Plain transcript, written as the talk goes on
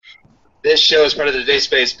This show is part of the Day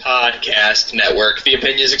Space Podcast Network. The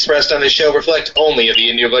opinions expressed on this show reflect only of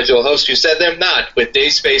the individual host who said them, not with Day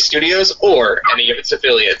Space Studios or any of its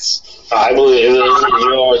affiliates. I believe it is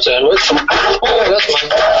your sandwich. Oh, that's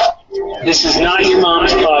mine. This is not your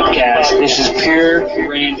mom's podcast. This is pure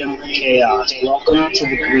random chaos. Welcome to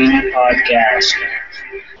the Greenie podcast.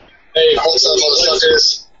 Hey, what's up,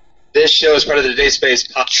 motherfuckers? This show is part of the Day Space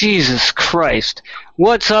Podcast. Jesus Christ.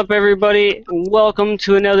 What's up, everybody? Welcome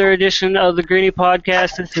to another edition of the Greenie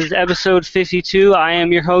podcast. This is episode 52. I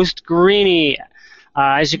am your host, Greenie.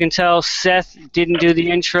 As you can tell, Seth didn't do the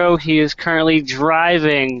intro. He is currently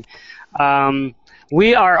driving.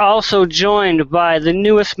 We are also joined by the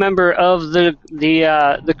newest member of the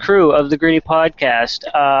crew of the Greenie podcast.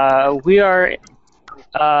 We are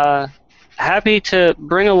happy to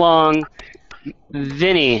bring along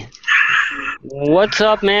Vinny. What's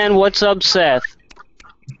up, man? What's up, Seth?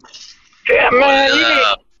 Yeah, man,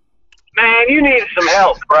 you need some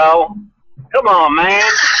help, bro. Come on,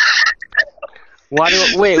 man. Why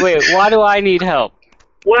do I need help?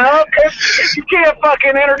 Well, if you can't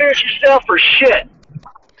fucking introduce yourself for shit.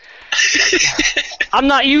 I'm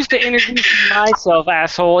not used to introducing myself,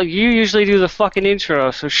 asshole. You usually do the fucking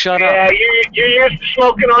intro, so shut up. Yeah, you're used to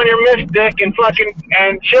smoking on your mystic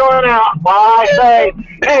and chilling out while I say,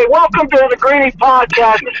 hey, welcome to the Greenie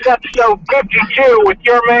podcast. This is episode 52 with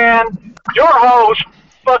your man, your host,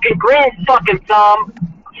 fucking Green fucking Thumb,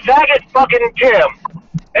 Faggot fucking Tim.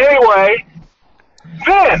 Anyway,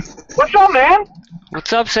 Vin, what's up, man?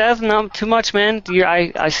 What's up, Seth? Not too much, man.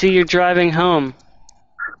 I see you're driving home.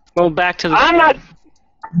 Go back to the... I'm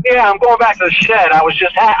going back to the shed. I was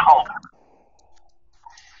just at home.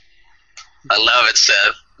 I love it,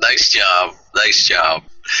 Seth. Nice job. Nice job.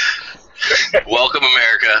 Welcome,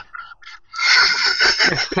 America.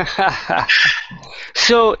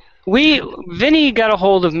 So, Vinny got a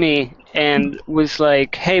hold of me and was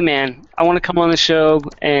like, hey, man, I want to come on the show.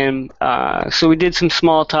 And so we did some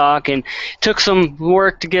small talk and took some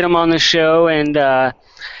work to get him on the show. And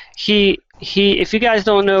he, if you guys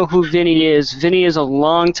don't know who Vinny is a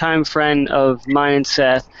longtime friend of mine and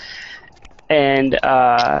Seth, and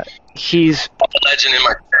he's a legend in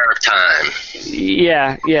my time.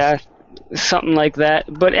 Yeah, something like that.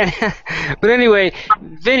 But anyway,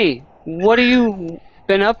 Vinny, what have you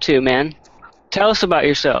been up to, man? Tell us about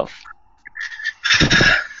yourself.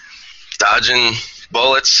 Dodging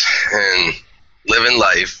bullets and living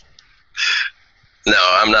life. No,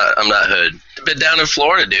 I'm not hood. I've been down in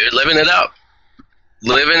Florida, dude, living it up.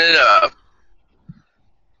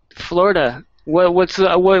 Florida. What's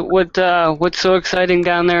so exciting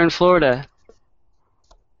down there in Florida?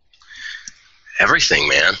 Everything,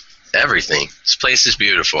 man. Everything. This place is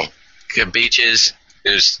beautiful. Good beaches.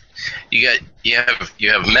 You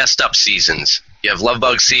have messed up seasons. You have love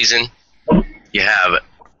bug season. You have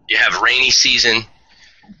rainy season.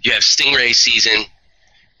 You have stingray season.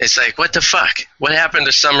 It's like, what the fuck? What happened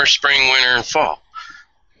to summer, spring, winter, and fall?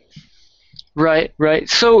 Right.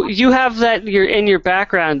 So you have that. You're in your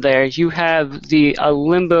background there. You have the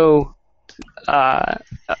Limbo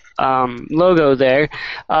logo there.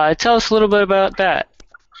 Tell us a little bit about that.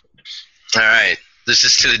 All right. This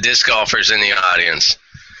is to the disc golfers in the audience.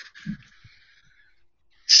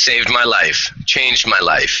 Saved my life. Changed my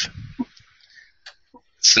life.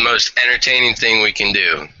 It's the most entertaining thing we can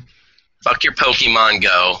do. Fuck your Pokemon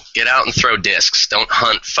Go. Get out and throw discs. Don't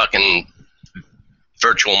hunt fucking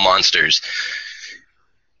virtual monsters.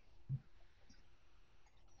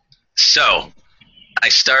 So, I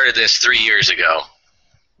started this 3 years ago.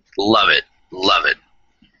 Love it.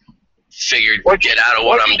 Figured get out of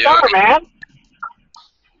what I'm doing. Start, man?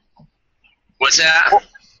 What's that?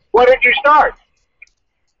 What did you start?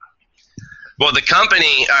 Well, the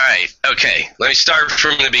company, all right, okay, let me start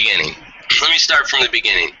from the beginning.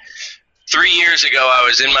 3 years ago, I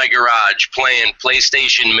was in my garage playing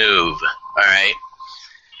PlayStation Move, all right?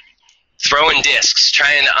 Throwing discs,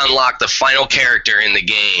 trying to unlock the final character in the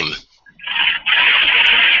game.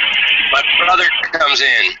 My brother comes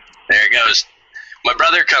in. There it goes. My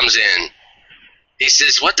brother comes in. He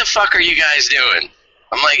says, what the fuck are you guys doing?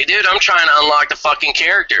 I'm like, dude, I'm trying to unlock the fucking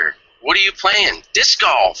character. What are you playing? Disc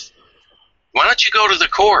golf. Why don't you go to the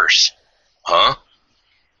course? Huh?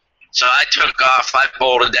 So I took off. I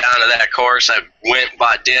bolted down to that course. I went,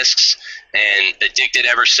 bought discs, and addicted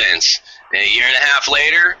ever since. And a year and a half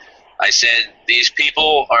later, I said, these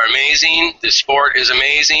people are amazing. The sport is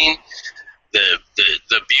amazing. The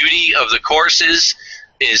beauty of the courses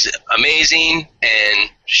is amazing. And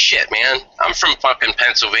shit, man, I'm from fucking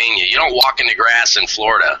Pennsylvania. You don't walk in the grass in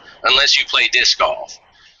Florida unless you play disc golf.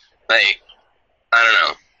 Like, I don't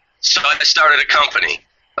know. So I started a company.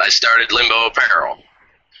 I started Limbo Apparel.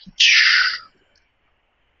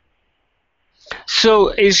 So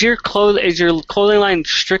is your clothing line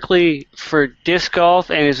strictly for disc golf,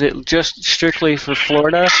 and is it just strictly for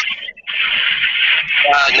Florida?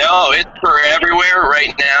 No, it's for everywhere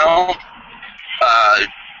right now.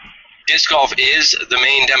 Disc golf is the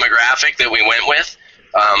main demographic that we went with,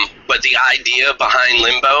 but the idea behind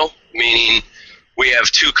Limbo, meaning we have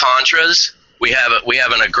two contras. We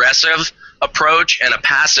have an aggressive approach and a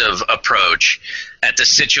passive approach at the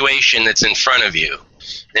situation that's in front of you.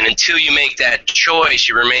 And until you make that choice,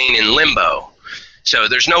 you remain in limbo. So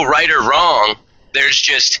there's no right or wrong. There's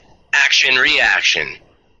just action, reaction,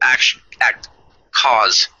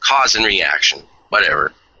 cause and reaction,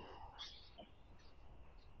 whatever.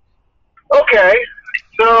 Okay.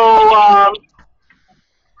 So,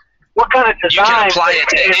 what kind of design? You can apply it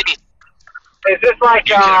to any. Is this like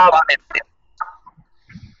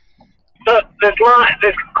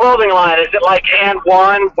this clothing line? Is it like And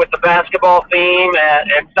One with the basketball theme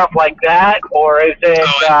and stuff like that, or is it?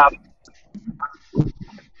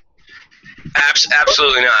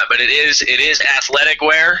 Absolutely not. But it is athletic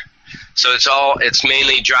wear, so it's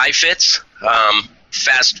mainly dry fits,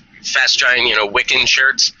 fast drying, Wiccan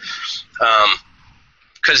shirts,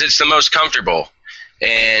 because it's the most comfortable,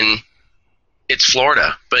 and it's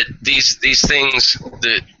Florida. But these things,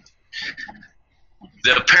 the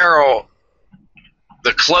apparel,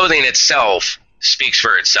 the clothing itself speaks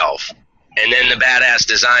for itself. And then the badass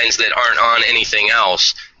designs that aren't on anything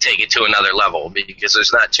else take it to another level, because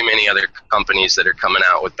there's not too many other companies that are coming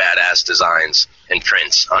out with badass designs and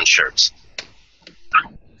prints on shirts.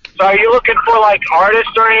 So are you looking for like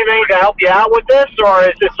artists or anything to help you out with this, or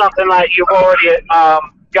is this something that you've already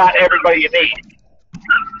got everybody you need?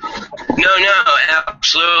 No,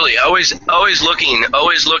 absolutely. Always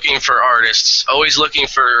looking for artists, always looking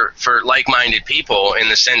for like-minded people, in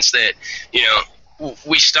the sense that,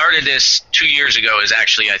 we started this 2 years ago is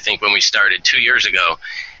actually, I think, when we started 2 years ago.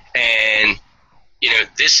 And,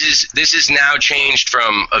 this is now changed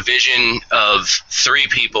from a vision of 3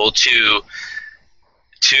 people to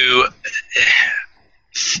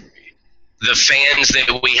the fans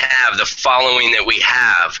that we have, the following that we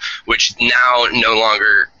have, which now no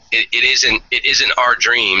longer, it isn't our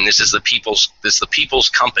dream. This is the people's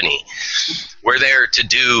company. We're there to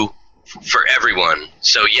do for everyone.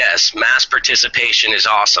 So yes, mass participation is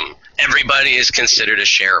awesome. Everybody is considered a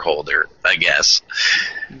shareholder, I guess.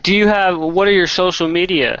 What are your social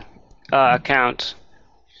media accounts?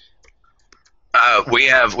 We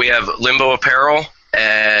have Limbo Apparel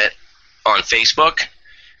on Facebook,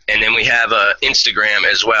 and then we have Instagram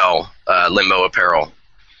as well, Limbo Apparel.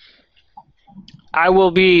 I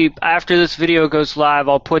will be, after this video goes live,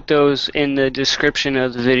 I'll put those in the description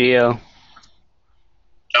of the video.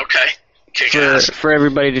 Okay. For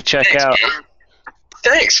everybody to check out. Man.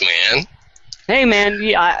 Thanks, man. Hey, man.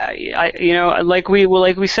 Yeah, like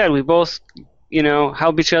we said, we both,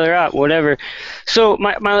 help each other out, whatever. So,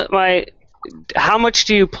 my, how much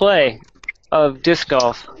do you play of disc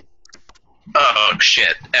golf? Oh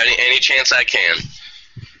shit! Any chance I can.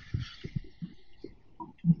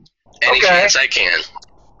 Any chance I can.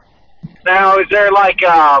 Now, is there like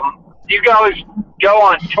you guys go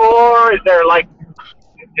on tour? Is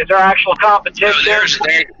there actual competition? No,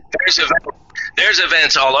 there's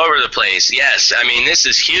events all over the place. Yes, I mean, this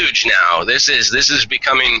is huge now. This is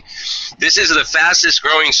the fastest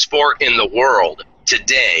growing sport in the world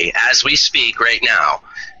today, as we speak right now.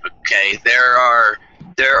 Okay, there are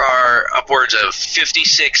upwards of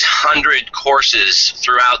 5,600 courses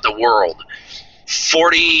throughout the world.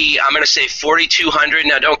 I'm going to say 4,200.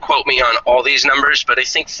 Now, don't quote me on all these numbers, but I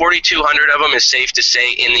think 4,200 of them is safe to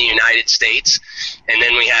say in the United States. And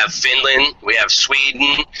then we have Finland, we have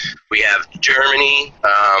Sweden, we have Germany,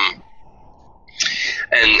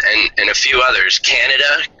 and a few others.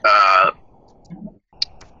 Canada,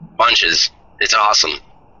 bunches. It's awesome.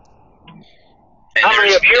 And how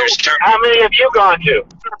many have you gone to?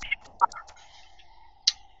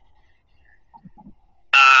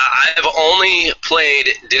 I've only played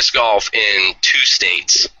disc golf in 2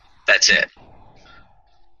 states. That's it.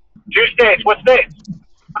 2 states? What states?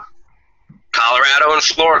 Colorado and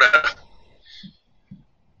Florida.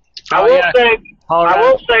 I will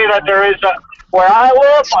say that there is where I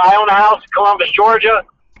live, I own a house in Columbus, Georgia.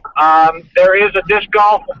 There is a disc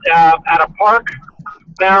golf at a park.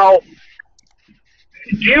 Now,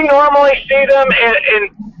 do you normally see them in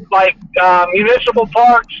like municipal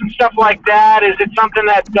parks and stuff like that? Is it something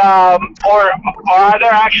that, or are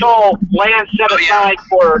there actual land set aside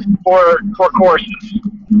for courses?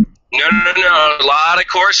 No. A lot of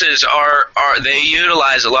courses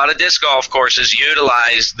a lot of disc golf courses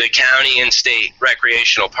utilize the county and state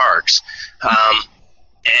recreational parks.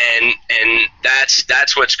 And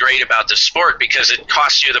that's what's great about the sport, because it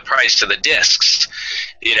costs you the price of the discs,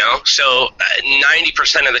 So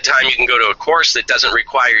 90% of the time you can go to a course that doesn't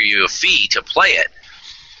require you a fee to play it.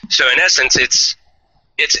 So in essence, it's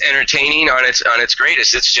entertaining on its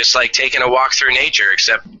greatest. It's just like taking a walk through nature,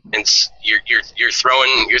 except you're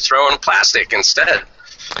throwing plastic instead.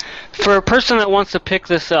 For a person that wants to pick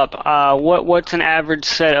this up, what's an average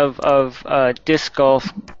set of disc golf?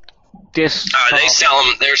 They sell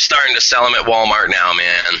them. They're starting to sell them at Walmart now,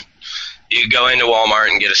 man. You go into Walmart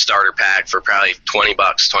and get a starter pack for probably $20,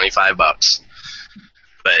 $25.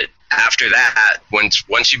 But after that,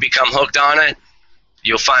 once you become hooked on it,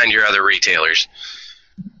 you'll find your other retailers.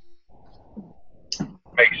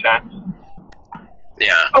 Makes sense.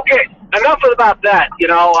 Yeah. Okay, enough about that.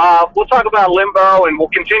 We'll talk about limbo, and we'll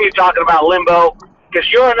continue talking about limbo,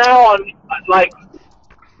 because you're now on,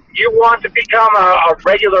 you want to become a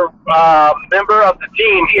regular member of the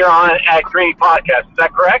team here at Greenie Podcast. Is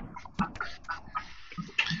that correct?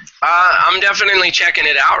 I'm definitely checking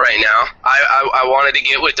it out right now. I wanted to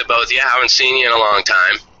get with the both of you. I haven't seen you in a long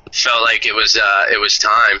time. Felt like it was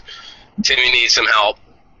time. Timmy needs some help.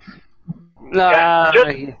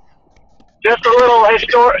 Just a little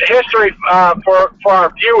history for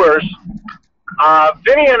our viewers.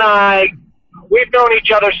 Vinny and I, we've known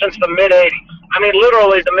each other since the mid-'80s. I mean,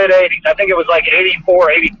 literally the mid-'80s. I think it was like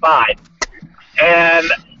 84, 85.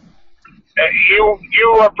 And you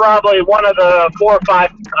are probably one of the 4 or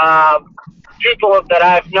 5 people that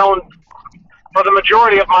I've known for the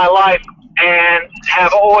majority of my life and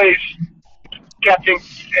have always kept in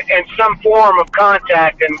some form of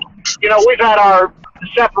contact. And, we've had our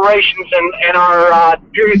separations and our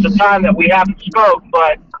periods of time that we haven't spoke,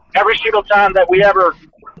 but every single time that we ever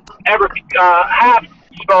have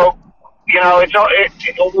spoke,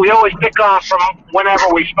 we always pick off from whenever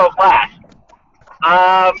we spoke last.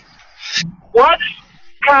 What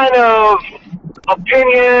kind of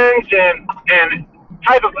opinions and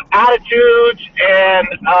type of attitudes and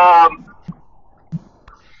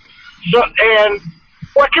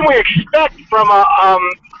what can we expect from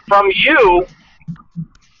you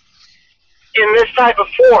in this type of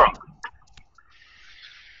forum?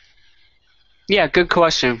 Yeah, good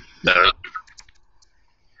question. Yeah.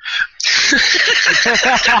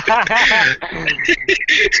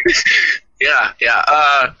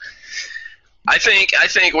 I think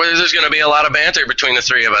there's going to be a lot of banter between the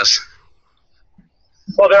three of us.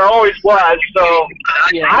 Well, there always was. So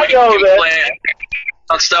yeah. I know this. Play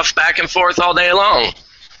stuff back and forth all day long.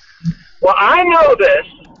 Well, I know this,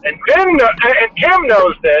 and Tim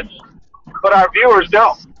knows this, but our viewers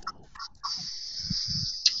don't.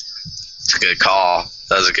 It's a good call.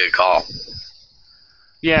 That was a good call.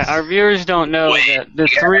 Yeah, our viewers don't know that the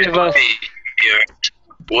three of us...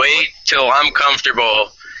 Wait till I'm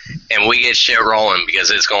comfortable and we get shit rolling,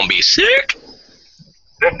 because it's going to be sick.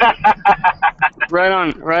 Right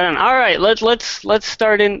on. All right, let's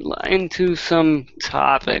start into some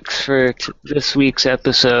topics for this week's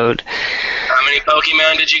episode. How many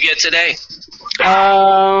Pokemon did you get today?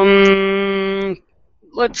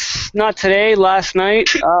 Not today. Last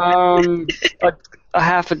night. A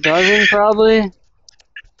half a dozen probably.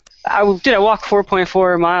 I walked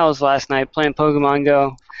 4.4 miles last night playing Pokemon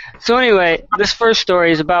Go. So anyway, this first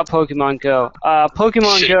story is about Pokemon Go.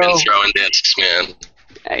 Pokemon Should Go. Have been throwing discs, man.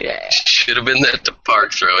 Should have been at the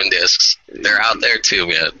park throwing discs. They're out there too,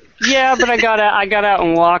 man. Yeah, but I got out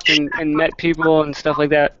and walked and met people and stuff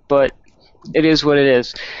like that. But it is what it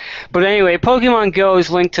is. But anyway, Pokemon Go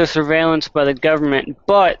is linked to surveillance by the government.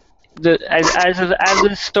 But as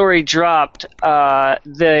this story dropped,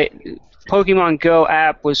 the Pokemon Go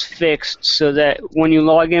app was fixed so that when you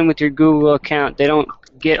log in with your Google account, they don't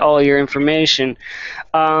get all your information.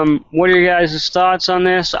 What are your guys' thoughts on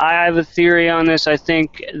this? I have a theory on this. I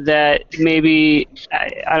think that maybe,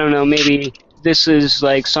 I don't know, maybe this is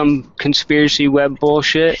like some conspiracy web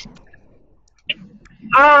bullshit.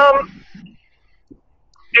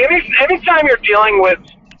 Anytime you're dealing with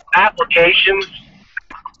applications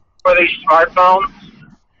for these smartphones,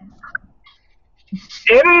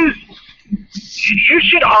 you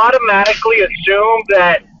should automatically assume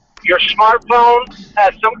that your smartphone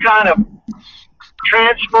has some kind of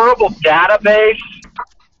transferable database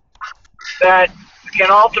that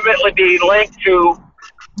can ultimately be linked to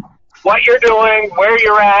what you're doing, where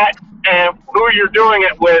you're at, and who you're doing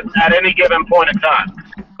it with at any given point in time.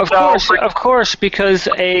 Of course, because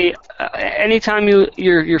anytime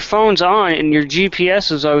your phone's on and your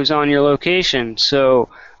GPS is always on your location, so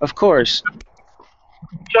Of course.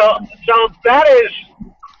 So that is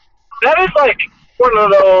like one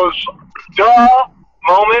of those duh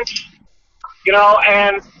moments, you know.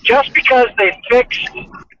 And just because they fixed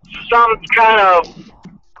some kind of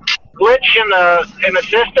glitch in the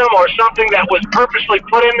system or something that was purposely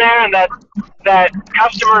put in there and that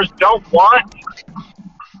customers don't want,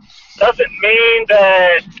 doesn't mean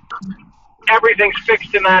that everything's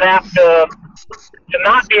fixed in that app to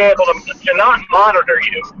not be able to not monitor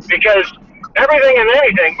you. Because everything and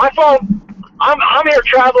anything, my phone, I'm here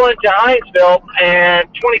traveling to Hinesville, and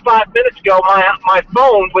 25 minutes ago, my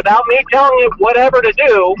phone, without me telling it whatever to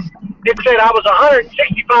do, it said I was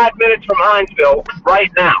 165 minutes from Hinesville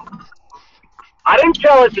right now. I didn't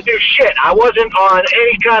tell it to do shit. I wasn't on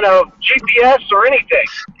any kind of GPS or anything.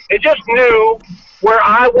 It just knew where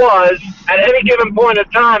I was at any given point in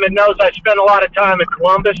time. It knows I spend a lot of time in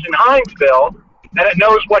Columbus and Hinesville, and it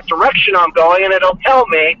knows what direction I'm going, and it'll tell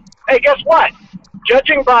me, hey, guess what?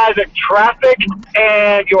 Judging by the traffic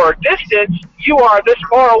and your distance, you are this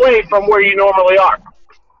far away from where you normally are.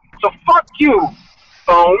 So fuck you,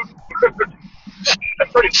 phone.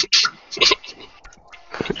 That's pretty...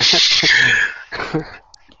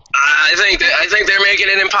 I think they're making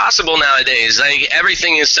it impossible nowadays. Like,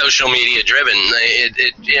 everything is social media driven.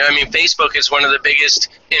 Facebook is one of the biggest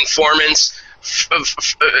informants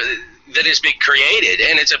that has been created,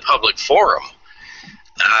 and it's a public forum.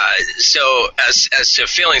 So as to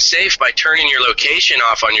feeling safe by turning your location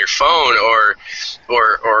off on your phone or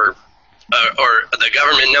the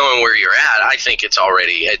government knowing where you're at, I think it's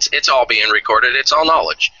all being recorded. It's all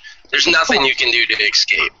knowledge. There's nothing you can do to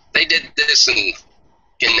escape. They did this in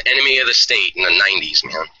Enemy of the State in the 90s,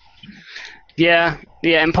 man. Yeah,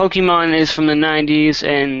 and Pokemon is from the 90s,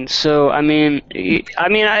 and so I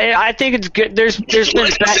think it's good.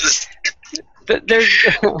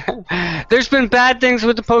 There's been bad things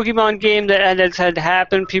with the Pokemon game that's had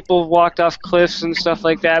happened. People walked off cliffs and stuff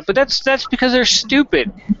like that, but that's because they're stupid.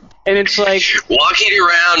 And it's like, walking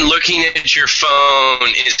around looking at your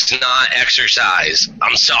phone is not exercise.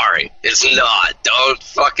 I'm sorry, it's not. Don't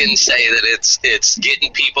fucking say that it's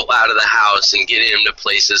getting people out of the house and getting them to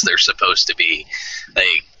places they're supposed to be.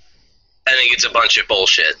 Like, I think it's a bunch of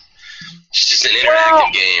bullshit. It's just an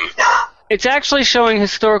interactive game. It's actually showing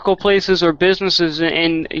historical places or businesses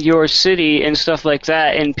in your city and stuff like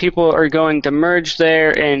that, and people are going to merge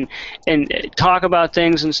there and talk about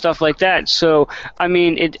things and stuff like that. So, I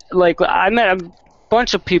met a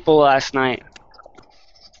bunch of people last night.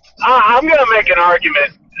 I'm going to make an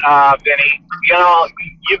argument, Vinny. You know,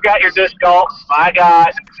 you've got your disc golf. I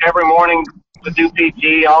got every morning to do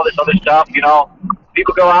PT, all this other stuff. You know,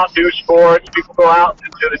 people go out and do sports. People go out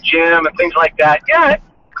to the gym and things like that. Yeah.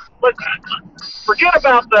 But forget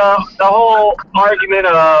about the whole argument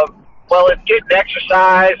of, well, it's getting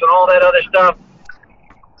exercise and all that other stuff.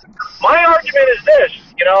 My argument is this,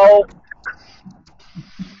 you know,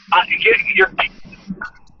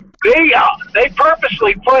 they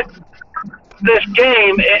purposely put this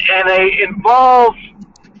game and they involve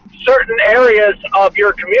certain areas of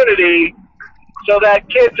your community so that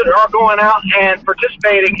kids are going out and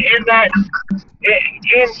participating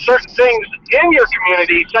in certain things in your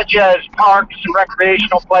community, such as parks and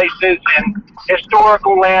recreational places and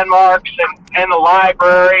historical landmarks and the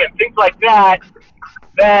library and things like that,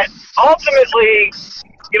 that ultimately,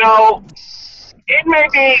 you know, it may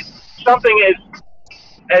be something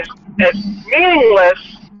as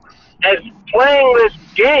meaningless as playing this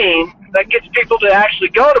game that gets people to actually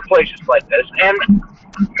go to places like this. And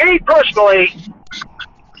me personally,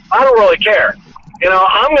 I don't really care. You know,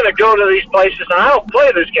 I'm going to go to these places, and I don't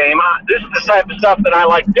play this game. This is the type of stuff that I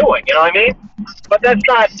like doing. You know what I mean? But that's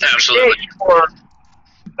not Absolutely. the case for.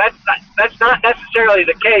 That's not necessarily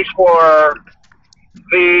the case for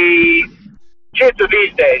the kids of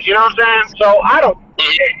these days. You know what I'm saying? So I don't.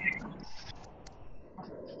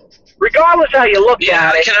 Regardless how you look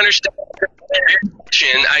at it, I can understand.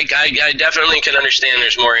 I definitely can understand.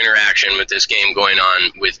 There's more interaction with this game going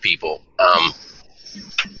on with people.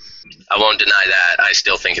 I won't deny that. I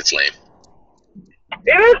still think it's lame.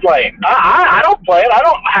 it is lame. I don't play it. I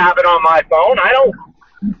don't have it on my phone. I don't.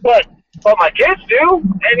 But my kids do,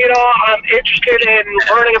 and you know, I'm interested in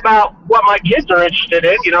learning about what my kids are interested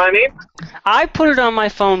in. You know what I mean? I put it on my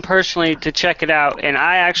phone personally to check it out, and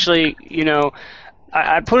I actually, you know,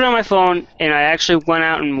 I put it on my phone, and I actually went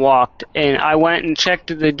out and walked, and I went and checked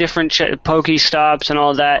the different Pokestops and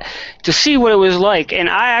all that to see what it was like, and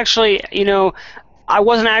I actually, you know, I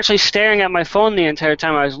wasn't actually staring at my phone the entire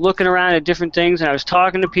time. I was looking around at different things, and I was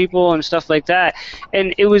talking to people and stuff like that,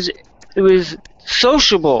 and it was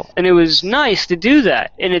sociable, and it was nice to do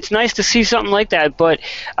that, and it's nice to see something like that. But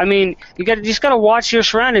I mean, you just gotta watch your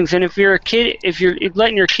surroundings, and if you're a kid, if you're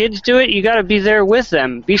letting your kids do it, you gotta be there with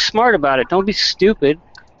them. Be smart about it. Don't be stupid.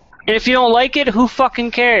 And if you don't like it, who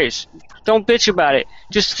fucking cares? Don't bitch about it.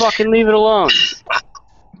 Just fucking leave it alone.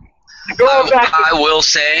 I will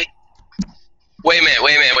say. Wait a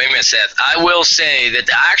minute, Seth. I will say that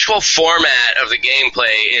the actual format of the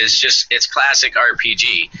gameplay is it's classic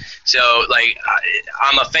RPG. So, like,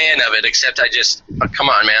 I'm a fan of it, except come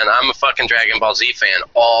on, man, I'm a fucking Dragon Ball Z fan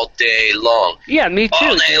all day long. Yeah, me too.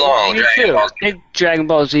 All day long, Dragon Ball Z. Big Dragon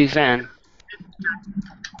Ball Z fan.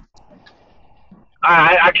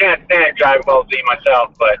 I can't stand Dragon Ball Z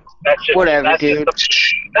myself, but that's just whatever, dude.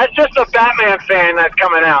 That's just a Batman fan that's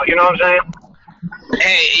coming out. You know what I'm saying?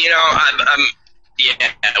 Hey, yeah,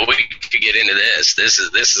 we could get into this. This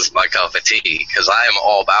is my cup of tea because I am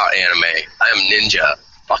all about anime. I am ninja.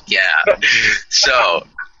 Fuck yeah. So.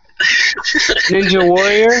 Ninja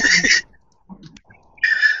Warrior?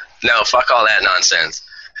 No, fuck all that nonsense.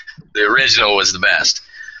 The original was the best.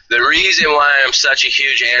 The reason why I'm such a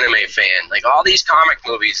huge anime fan, like all these comic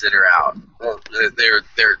movies that are out,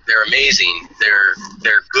 they're amazing.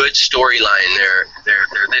 They're good storyline. They're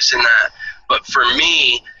this and that. But for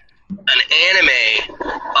me, an anime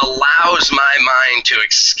allows my mind to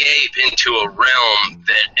escape into a realm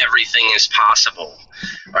that everything is possible.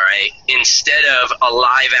 All right, instead of a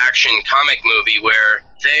live-action comic movie where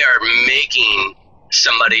they are making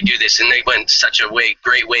somebody do this, and they went such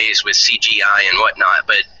great ways with CGI and whatnot.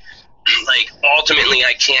 But like ultimately,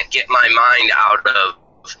 I can't get my mind out of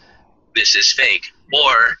this is fake,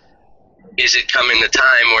 or is it coming the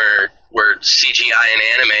time where CGI and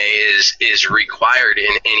anime is required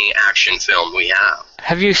in any action film we have?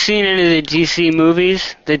 Have you seen any of the DC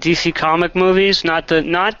movies, the DC comic movies? Not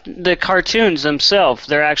the cartoons themselves.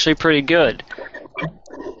 They're actually pretty good.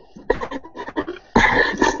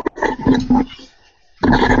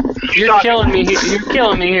 You're killing me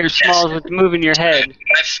here, Smalls, with moving your head.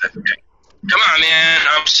 Come on, man.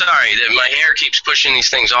 I'm sorry. My hair keeps pushing these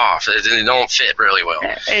things off. They don't fit really well.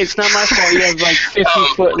 Hey, it's not my fault. You have like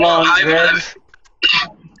 50-foot long dreads.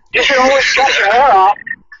 You should always cut your hair off.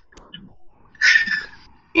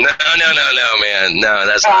 No, man. No,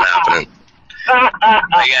 that's not happening.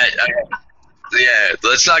 Yeah,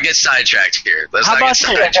 let's not get sidetracked here. How about this?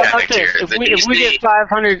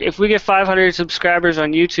 If we get 500 subscribers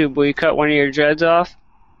on YouTube, will you cut one of your dreads off?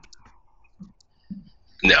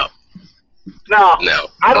 No. No.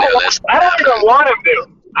 I don't even want him to.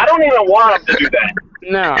 I don't even want him to do that.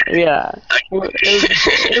 No, yeah.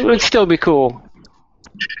 It would still be cool.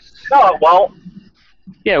 No, it won't.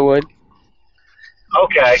 Yeah, it would.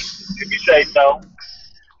 Okay, if you say so.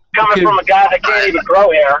 Coming from a guy that can't even grow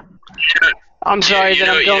hair. I'm sorry that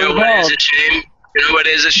I'm going bald. You know what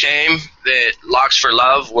is a shame? That Locks for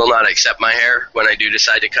Love will not accept my hair when I do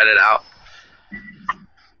decide to cut it out.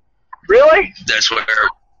 Really? That's where...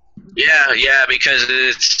 Yeah, because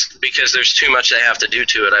there's too much they have to do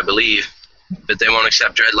to it, I believe. But they won't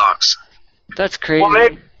accept dreadlocks. That's crazy. Well,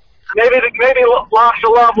 maybe Locks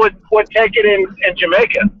of Love would take it in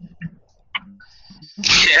Jamaica.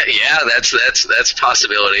 Yeah, that's a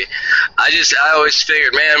possibility. I always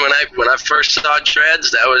figured, man, when I first saw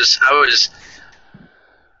dreads, I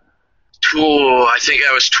think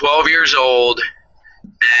I was 12 years old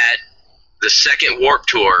at the second Warped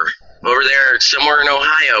Tour over there somewhere in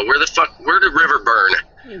Ohio. Where did the river burn?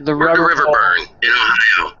 The river burn in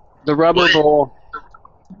Ohio. The Rubber Bowl.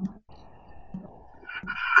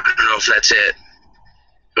 I don't know if that's it.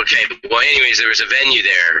 Okay, well, anyways, there was a venue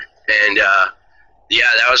there, and yeah,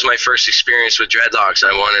 that was my first experience with dreadlocks.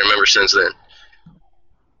 I wanted them ever since then.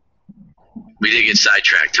 We did get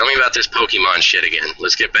sidetracked. Tell me about this Pokemon shit again.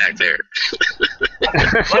 Let's get back there.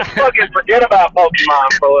 Let's fucking forget about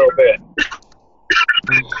Pokemon for a little bit.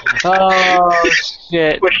 Oh,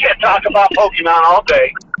 shit. We can't talk about Pokemon all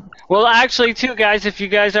day. Well, actually, too, guys, if you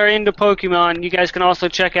guys are into Pokemon, you guys can also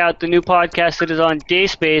check out the new podcast that is on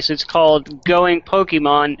Dayspace. It's called Going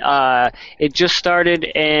Pokemon. It just started,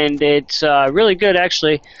 and it's really good,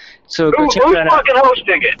 actually. So go check that out. Who's fucking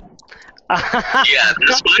hosting it? Yeah,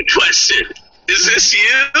 that's my question. Is this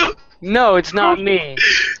you? No, it's not me.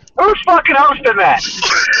 Who's fucking hosting that?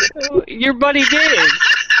 Your buddy Dave.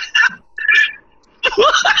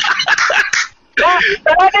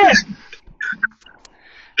 That is.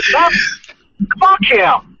 Fuck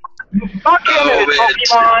him. Fuck him and his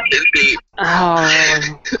Pokemon. Oh,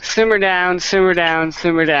 simmer down.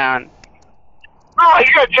 No, Oh,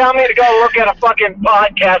 you're going to tell me to go look at a fucking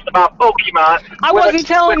podcast about Pokemon? I wasn't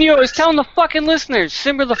telling you. I was telling the fucking listeners.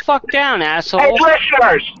 Simmer the fuck down, asshole. Hey,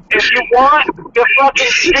 listeners, if you want to fucking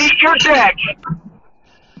speak your dick,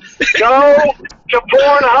 go to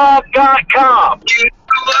Pornhub.com. If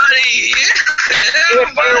you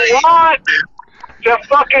want to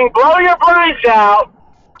fucking blow your brains out,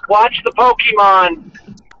 watch the Pokemon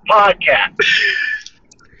podcast.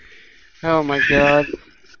 Oh my god.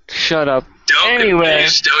 Shut up. Don't do the both of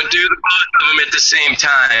them at the same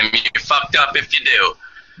time. You're fucked up if you do.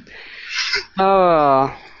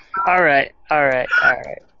 Oh. Alright.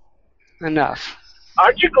 Enough.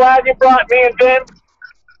 Aren't you glad you brought me and Ben?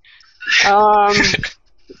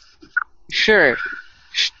 Sure.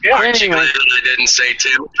 Yeah. Aren't you glad I didn't say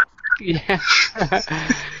two? Yeah.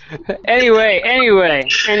 Anyway.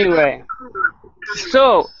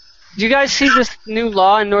 So, do you guys see this new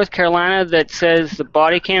law in North Carolina that says the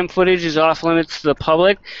body cam footage is off limits to the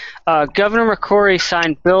public? Governor McCrory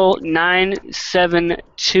signed Bill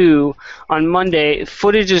 972 on Monday.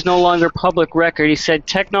 Footage is no longer public record. He said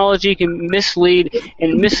technology can mislead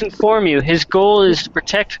and misinform you. His goal is to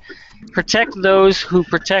protect those who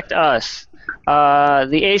protect us.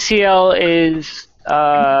 The ACL is...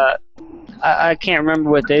 I can't remember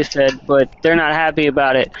what they said, but they're not happy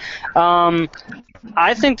about it.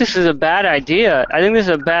 I think this is a bad idea. I think this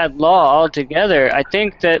is a bad law altogether. I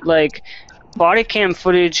think that, like, body cam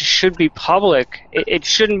footage should be public. It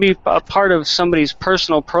shouldn't be a part of somebody's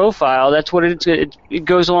personal profile. That's what it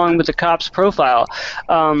goes along with the cop's profile.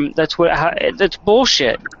 That's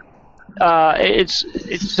bullshit.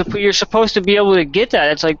 You're supposed to be able to get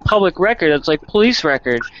that. It's like public record. It's like police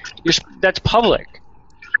record. That's public.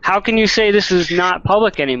 How can you say this is not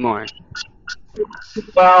public anymore?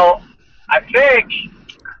 Well, I think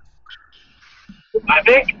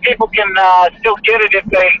people can still get it if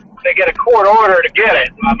they get a court order to get it.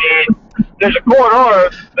 I mean, there's a court order,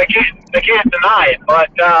 they can't deny it. But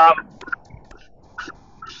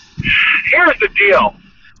here's the deal: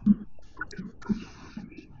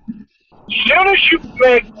 as soon as you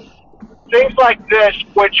make things like this,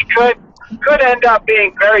 which could end up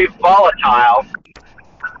being very volatile,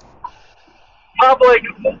 public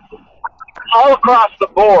all across the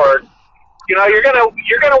board, you know, you're gonna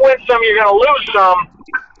win some, you're gonna lose some,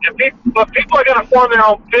 but people are gonna form their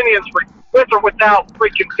own opinions with or without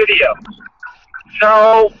freaking videos.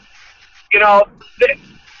 So, you know,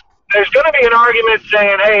 there's gonna be an argument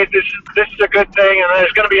saying, hey, this is a good thing, and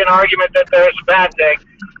there's gonna be an argument that there's a bad thing.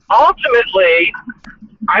 Ultimately,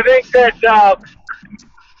 I think that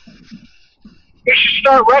we should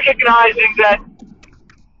start recognizing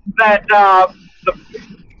that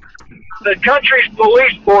the country's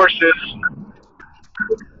police forces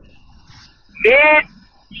need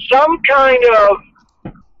some kind of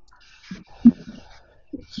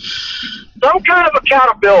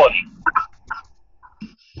accountability.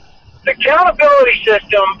 The accountability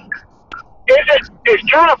system is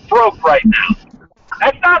kind of broke right now.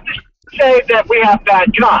 That's not to say that we have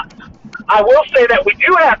bad cops. I will say that we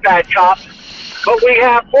do have bad cops, but we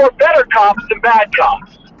have more better cops than bad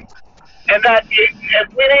cops. And that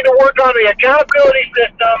we need to work on the accountability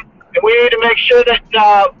system, and we need to make sure that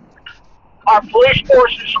our police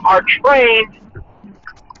forces are trained,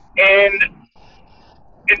 and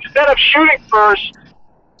instead of shooting first,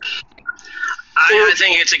 I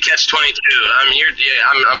think it's a catch-22. I'm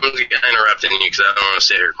interrupting you because I don't want to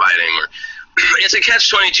sit here quiet anymore. It's a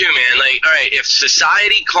catch-22, man. Like, all right, if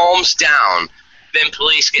society calms down, then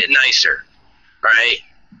police get nicer, right?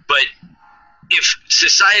 But if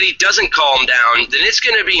society doesn't calm down, then it's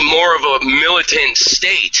going to be more of a militant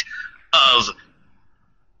state of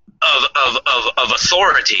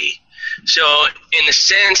authority. So, in a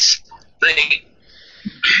sense, like,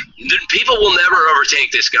 people will never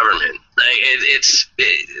overtake this government. Like, it's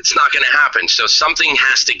not going to happen. So something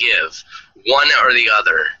has to give, one or the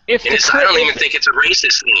other. I don't even think it's a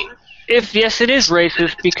racist thing. Yes, it is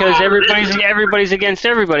racist because everybody's against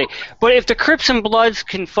everybody. But if the Crips and Bloods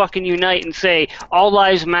can fucking unite and say all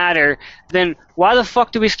lives matter, then why the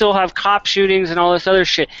fuck do we still have cop shootings and all this other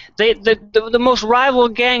shit? The most rival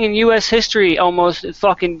gang in U.S. history almost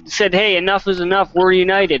fucking said, hey, enough is enough. We're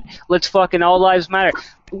united. Let's fucking all lives matter.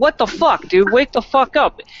 What the fuck, dude? Wake the fuck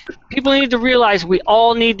up. People need to realize we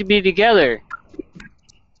all need to be together.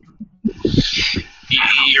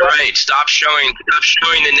 You're right. Stop showing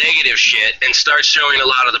the negative shit and start showing a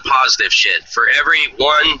lot of the positive shit. For every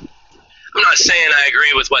one, I'm not saying I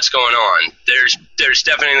agree with what's going on. There's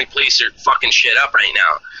definitely police are fucking shit up right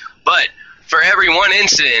now. But for every one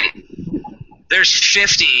incident, there's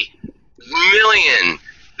 50 million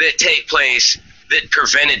that take place that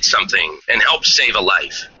prevented something and helped save a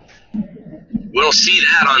life. We don't see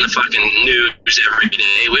that on the fucking news every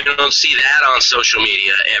day. We don't see that on social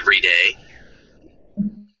media every day.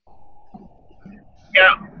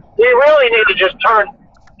 Yeah, we really need to just turn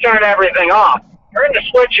everything off. Turn the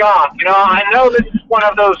switch off. You know, I know this is one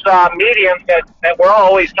of those mediums that we're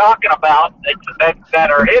always talking about that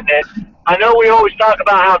are hitting it. I know we always talk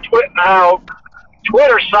about how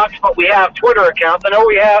Twitter sucks, but we have Twitter accounts. I know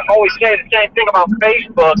we always say the same thing about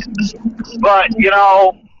Facebook, but you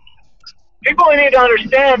know, people need to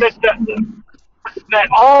understand that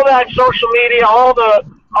all that social media, all the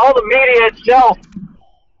media itself,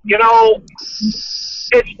 you know,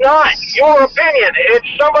 it's not your opinion. It's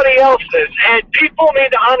somebody else's, and people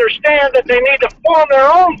need to understand that they need to form their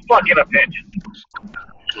own fucking opinion.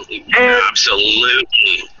 And,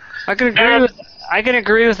 absolutely. I can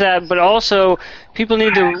agree with that, but also people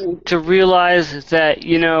need to realize that,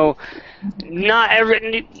 you know,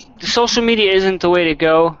 social media isn't the way to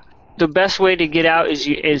go. The best way to get out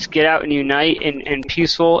is get out and unite and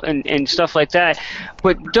peaceful and stuff like that.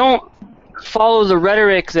 But don't follow the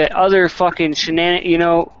rhetoric that other fucking you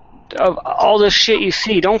know, of all the shit you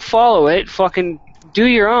see. Don't follow it. Fucking do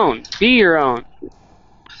your own. Be your own.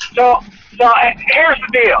 So here's the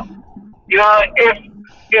deal. You know,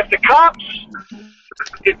 if the cops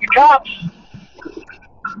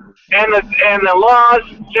and the laws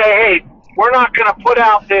say, hey, we're not going to put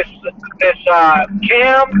out this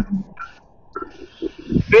cam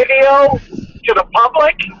video to the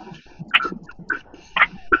public,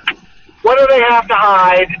 what do they have to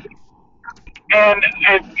hide? And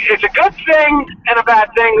it's a good thing and a bad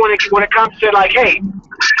thing when it comes to, like, hey,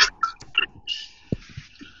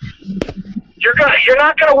 you're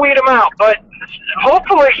not gonna weed them out, but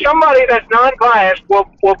hopefully somebody that's non-biased will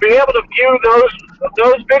be able to view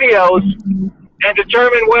those videos and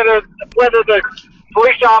determine whether the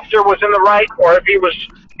police officer was in the right or if he was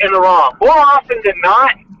in the wrong. More often than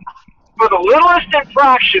not, for the littlest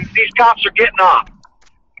infractions, these cops are getting off.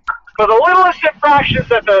 For the littlest infractions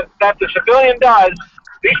that the civilian does,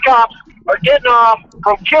 these cops are getting off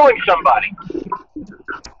from killing somebody.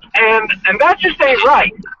 And that just ain't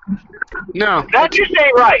right. No. That just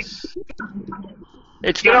ain't right.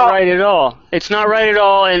 It's not right at all. It's not right at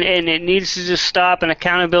all, and it needs to just stop, and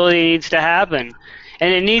accountability needs to happen.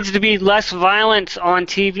 And it needs to be less violence on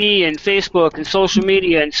TV and Facebook and social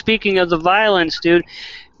media. And speaking of the violence, dude,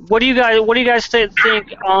 what do you guys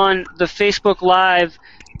think on the Facebook Live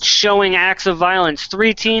showing acts of violence?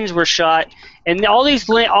 3 teens were shot, and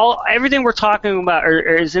everything we're talking about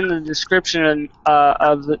is in the description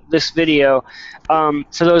of this video.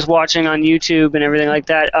 For those watching on YouTube and everything like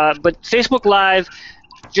that. But Facebook Live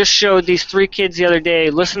just showed these 3 kids the other day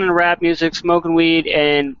listening to rap music, smoking weed,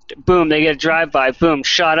 and boom, they get a drive-by, boom,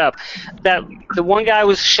 shot up. The one guy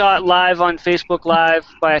was shot live on Facebook Live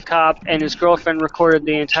by a cop, and his girlfriend recorded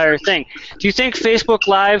the entire thing. Do you think Facebook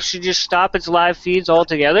Live should just stop its live feeds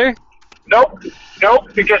altogether? Nope,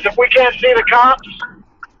 because if we can't see the cops,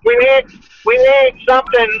 we need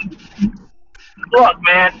something. Look,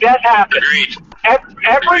 man, death happens. Agreed.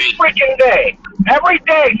 Every freaking day. Every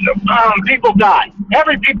day, people die.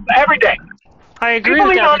 Every day. I agree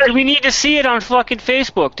with that, but do we need to see it on fucking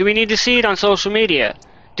Facebook? Do we need to see it on social media?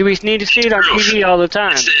 Do we need to see it on TV all the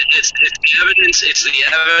time? It's the evidence. It's the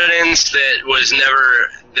evidence that was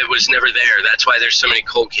never there. That's why there's so many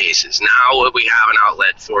cold cases. Now we have an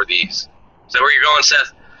outlet for these. Is that where you're going,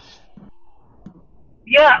 Seth?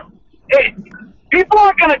 Yeah. People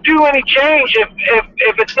aren't going to do any change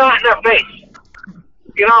if it's not in their face.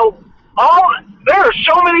 You know, there are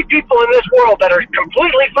so many people in this world that are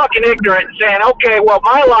completely fucking ignorant and saying, okay, well,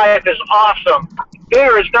 my life is awesome.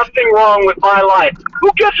 There is nothing wrong with my life.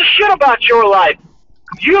 Who gives a shit about your life?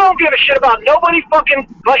 You don't give a shit about nobody fucking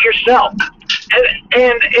but yourself.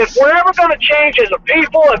 And if we're ever going to change as a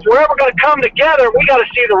people, if we're ever going to come together, we got to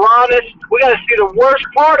see the rawness. We got to see the worst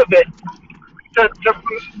part of it to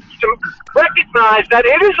recognize that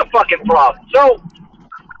it is a fucking problem. So,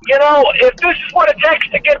 you know, if this is what it takes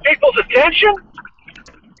to get people's attention,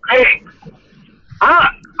 hey, I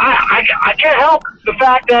can't help the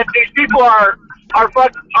fact that these people are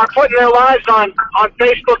putting their lives on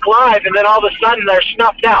Facebook Live, and then all of a sudden they're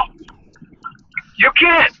snuffed out. You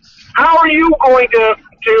can't. How are you going to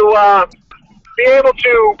be able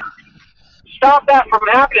to stop that from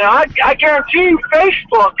happening? I guarantee you,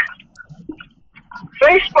 Facebook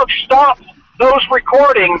stops those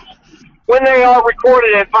recordings when they are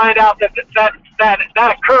recorded and find out that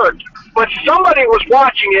occurred. But somebody was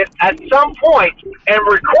watching it at some point and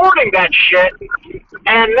recording that shit,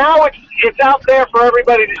 and now it's out there for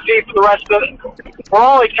everybody to see for the for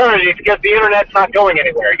all eternity because the internet's not going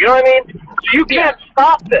anywhere. You know what I mean? So you can't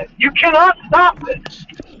stop this. You cannot stop this.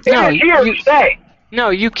 It is here to stay. No,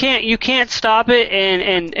 you can't. You can't stop it,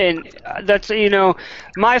 and that's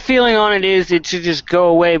my feeling on it is it should just go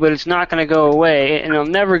away, but it's not going to go away, and it'll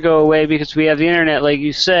never go away because we have the internet, like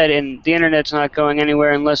you said, and the internet's not going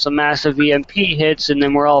anywhere unless a massive EMP hits, and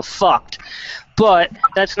then we're all fucked. But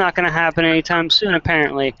that's not going to happen anytime soon,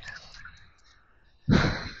 apparently.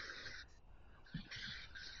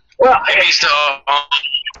 Well, hippies to arms.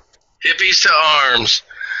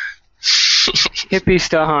 Hippies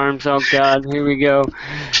to arms. Oh God, here we go.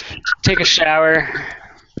 Take a shower.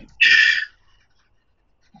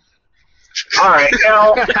 All right,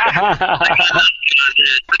 now.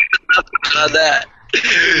 Not that.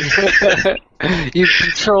 You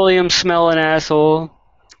petroleum smelling asshole.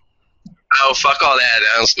 Oh, fuck all that.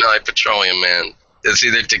 I don't smell like petroleum, man. It's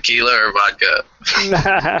either tequila or vodka.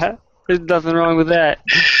 There's nothing wrong with that.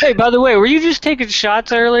 Hey, by the way, were you just taking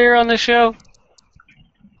shots earlier on the show?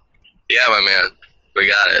 Yeah, my man. We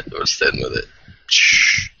got it. We're sitting with it.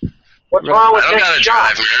 What's wrong with I don't taking gotta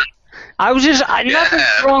shots? drive, man. I was just,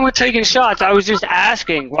 nothing's wrong with taking shots. I was just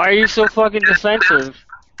asking. Why are you so fucking defensive?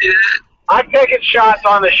 I've taken shots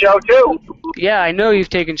on the show, too. Yeah, I know you've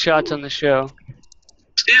taken shots on the show.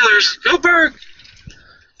 Steelers, go Bird.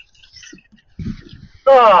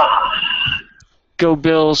 Go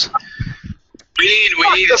Bills. We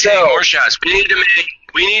need to take more shots. We need to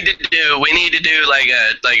do like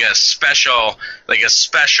a special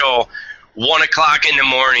 1 o'clock in the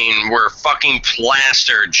morning, we're fucking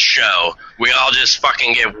plastered show. We all just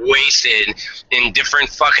fucking get wasted in different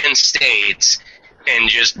fucking states and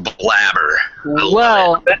just blabber.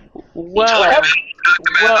 Well,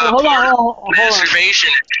 hold on. Masturbation.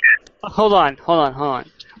 Hold on.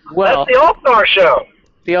 Well, that's the All-Star show.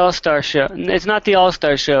 The All-Star show. It's not the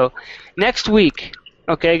All-Star show. Next week,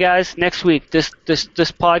 okay, guys. Next week, this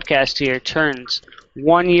podcast here turns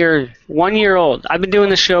 1 year old. I've been doing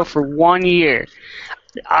the show for 1 year.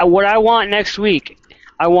 What I want next week,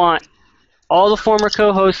 I want all the former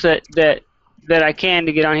co-hosts that I can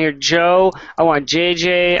to get on here. Joe, I want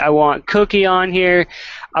JJ, I want Cookie on here.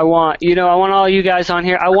 I want all you guys on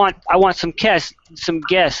here. I want some guests.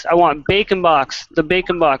 I want Bacon Box, the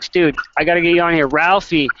Bacon Box, dude. I got to get you on here.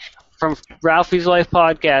 Ralphie from Ralphie's Life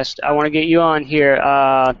podcast. I want to get you on here.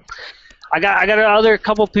 I got other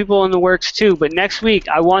couple people in the works too, but next week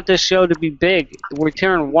I want this show to be big. We're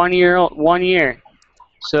turning 1 year.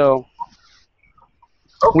 So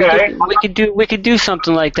okay, we could do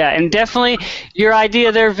something like that. And definitely your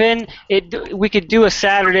idea there, Vin, we could do a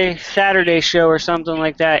Saturday show or something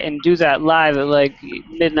like that and do that live at like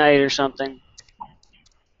midnight or something.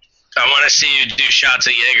 I want to see you do shots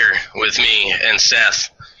of Jaeger with me and Seth.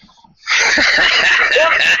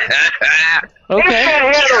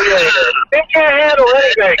 Okay. He can't handle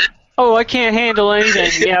anything. Oh, I can't handle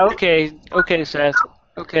anything. Yeah, okay, Seth.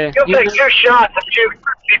 Okay. You'll take 2 shots and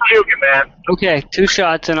be puking, man. Okay, 2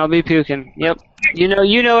 shots and I'll be puking. Yep.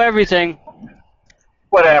 You know everything.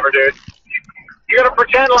 Whatever, dude. You're gonna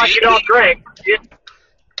pretend like you don't drink,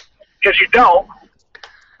 because you don't.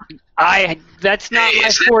 That's not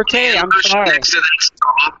my forte. I'm sorry.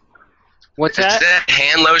 What's that? Is that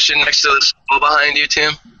hand lotion next to the stall behind you,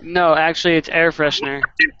 Tim? No, actually, it's air freshener.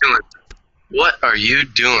 What are you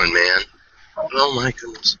doing, man? Oh my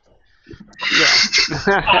goodness. Yeah.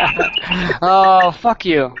 Oh, fuck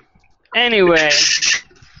you. Anyway,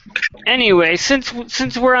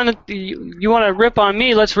 since we're on you want to rip on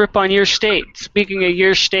me, let's rip on your state. Speaking of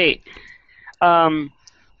your state, a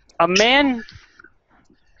man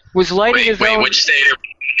was lighting his own. Which state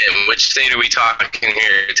are we talking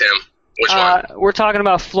here, Tim? Which one? We're talking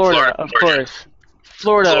about Florida, of course.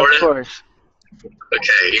 Florida, of course.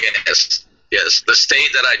 Okay, yes, the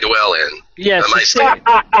state that I dwell in. Yes,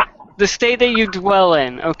 the state that you dwell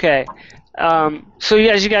in. Okay. So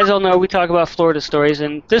as you guys all know, we talk about Florida stories,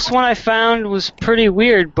 and this one I found was pretty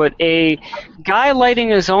weird. But a guy lighting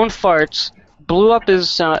his own farts blew up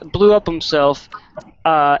himself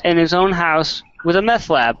in his own house with a meth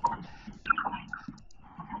lab.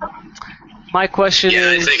 My question is...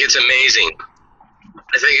 Yeah, I think it's amazing.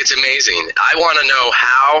 I want to know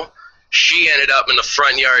how she ended up in the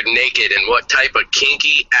front yard naked and what type of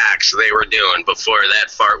kinky acts they were doing before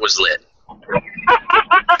that fart was lit.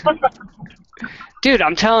 Dude,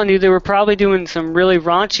 I'm telling you, they were probably doing some really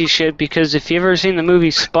raunchy shit, because if you've ever seen the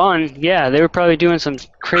movie Spun, yeah, they were probably doing some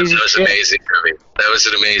crazy shit. That was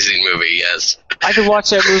an amazing movie, yes. I could watch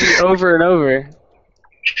that movie over and over.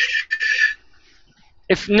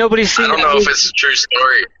 If nobody's seen I don't know if it's a true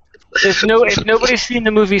story. If nobody's seen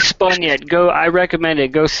the movie Spun yet, I recommend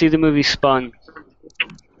it. Go see the movie Spun.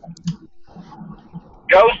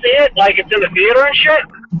 go see it like it's in the theater and shit?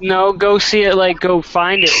 No, go see it, like, go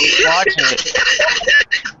find it and watch it.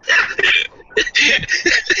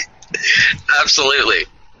 Absolutely.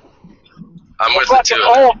 I'm We're with it fucking too.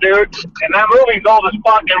 old, dude, and that movie's old as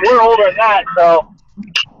fuck, and we're older than that, so...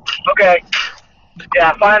 Okay.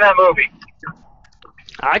 Yeah, find that movie.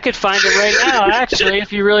 I could find it right now, actually,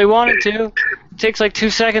 if you really wanted to. It takes like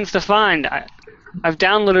 2 seconds to find. I've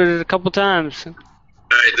downloaded it a couple times.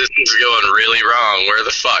 Alright, this is going really wrong. Where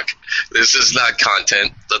the fuck? This is not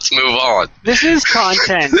content. Let's move on. This is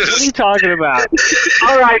content. What are you talking about?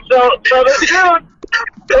 Alright, so this dude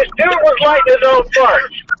was lighting his own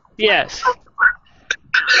farts. Yes.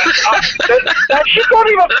 That shit don't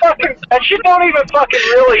even fucking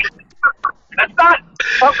really, that's not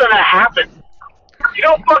something that happens. You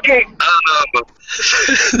don't fucking,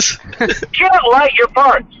 you can't light your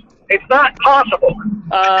farts. It's not possible.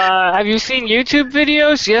 Have you seen YouTube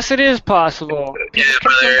videos? Yes, it is possible. Yeah,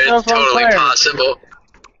 brother, it's totally possible.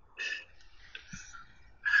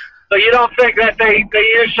 So you don't think that they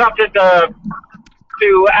use something to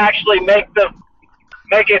actually make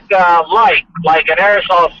it light, like an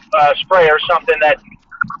aerosol spray or something that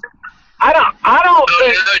I don't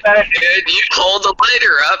think that dude, you hold the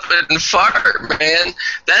lighter up and fart, man.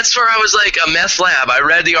 That's where I was like, a meth lab. I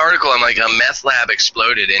read the article. I'm like, a meth lab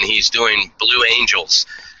exploded, and he's doing Blue Angels.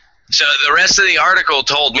 So the rest of the article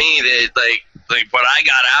told me that, like what I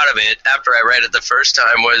got out of it after I read it the first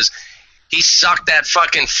time was he sucked that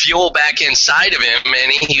fucking fuel back inside of him,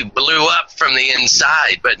 and he blew up from the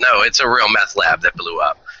inside. But no, it's a real meth lab that blew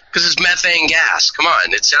up. Because it's methane gas. Come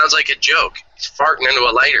on, it sounds like a joke. He's farting into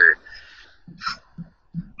a lighter.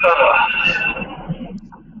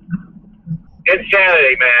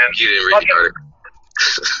 Insanity, man. You didn't read the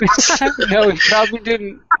article. No, he probably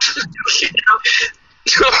didn't.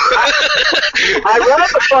 I read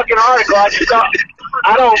the fucking article.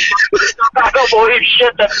 I don't believe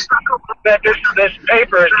shit that this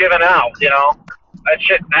paper is giving out. You know, that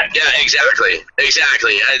shit. Yeah, exactly.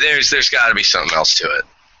 There's got to be something else to it.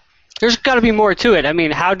 There's got to be more to it. I mean,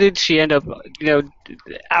 how did she end up,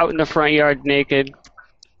 out in the front yard naked?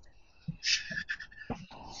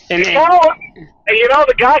 And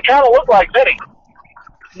the guy kind of looked like Vinny.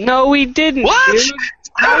 No, he didn't. What? Dude.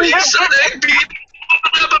 How you said that?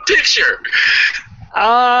 Put up a picture.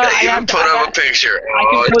 You can put up a picture.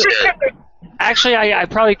 Oh, shit. Actually, I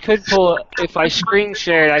probably could pull it. If I screen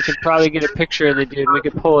shared, I could probably get a picture of the dude. We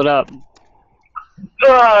could pull it up.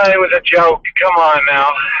 It was a joke. Come on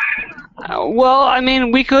now. Well, I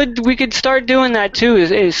mean, we could start doing that too,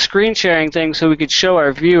 is screen sharing things so we could show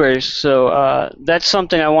our viewers. So that's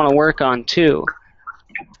something I want to work on too.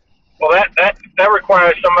 Well, that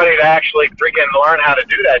requires somebody to actually freaking learn how to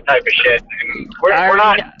do that type of shit. And we're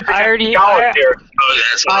not scholars here. Oh,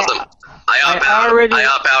 that's awesome. I opt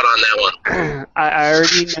out on that one. I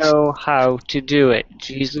already know how to do it.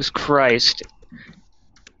 Jesus Christ.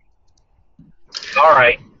 All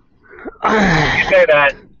right. You say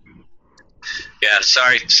that. Yeah,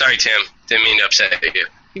 sorry, Tim. Didn't mean to upset you.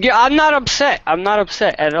 Yeah, I'm not upset. I'm not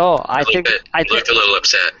upset at all. I think You looked a little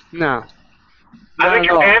upset. No. I think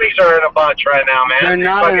your panties are in a bunch right now, man. They're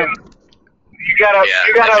not. You got a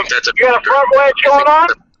front wedge going on?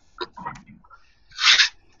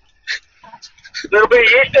 Little bit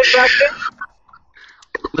of yeast infection?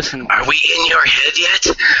 Listen. Are we in your head yet?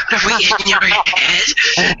 Are we in your head?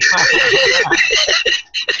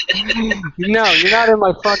 No, you're not in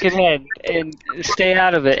my fucking head. And stay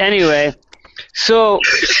out of it. Anyway, so.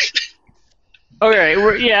 Okay,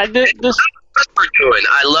 this. That's what we're doing.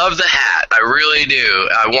 I love the hat. I really do.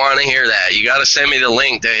 I want to hear that. You got to send me the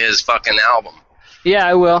link to his fucking album. Yeah,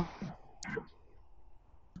 I will.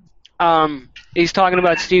 He's talking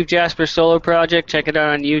about Steve Jasper's solo project. Check it out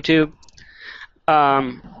on YouTube.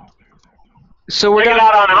 So we're Check it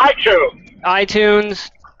out on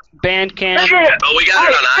iTunes, Bandcamp. Oh, we got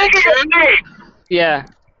it on iTunes? Yeah. Yeah.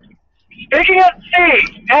 Speaking of Steve,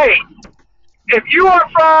 hey, if you are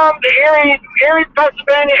from the Erie,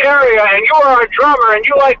 Pennsylvania area, and you are a drummer and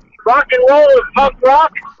you like rock and roll and punk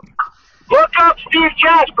rock, look up Steve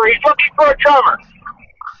Jasper. He's looking for a drummer.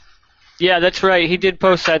 Yeah, that's right. He did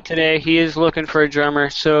post that today. He is looking for a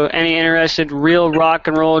drummer. So any interested real rock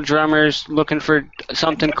and roll drummers looking for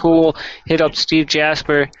something cool, hit up Steve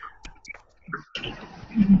Jasper.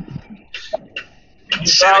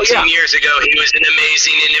 17 years ago, he was an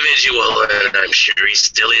amazing individual, and I'm sure he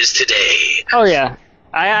still is today. Oh, yeah.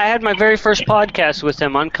 I had my very first podcast with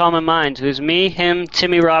him, Uncommon Minds. It was me, him,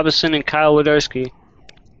 Timmy Robinson, and Kyle Wodarski.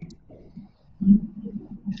 Wow,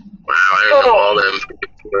 I don't know all them.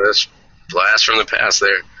 That's blast from the past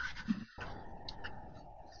there.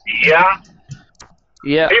 Yeah.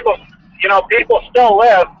 Yeah. People still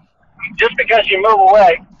live just because you move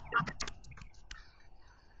away.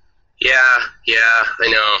 Yeah, I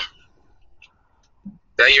know.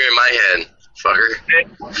 Now you're in my head, fucker.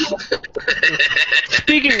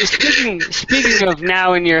 Speaking of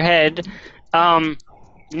now in your head,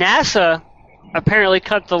 NASA apparently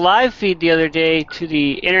cut the live feed the other day to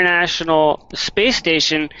the International Space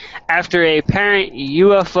Station after a apparent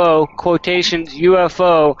UFO, quotations,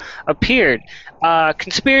 UFO, appeared.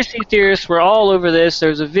 Conspiracy theorists were all over this. There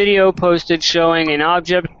was a video posted showing an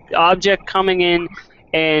object coming in,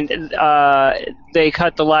 and they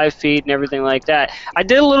cut the live feed and everything like that. I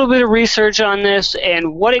did a little bit of research on this,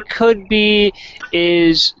 and what it could be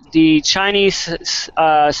is the Chinese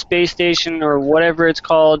space station, or whatever it's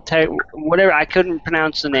called, whatever, I couldn't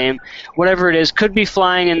pronounce the name, whatever it is, could be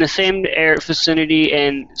flying in the same air vicinity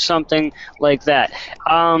and something like that.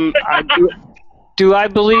 Do I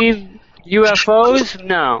believe UFOs?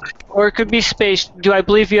 No. Or it could be space. Do I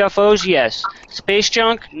believe UFOs? Yes. Space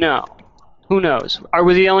junk? No. Who knows? Are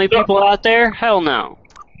we the only people out there? Hell no.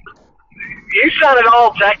 You sounded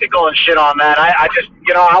all technical and shit on that. I just,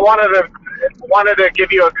 I wanted to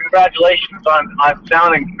give you a congratulations on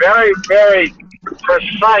sounding very, very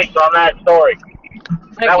precise on that story.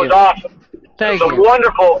 That was awesome. Thank you. It was a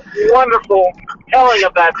wonderful, wonderful telling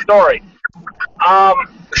of that story.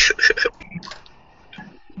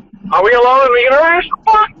 Are we alone in the universe?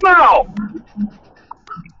 Fuck no.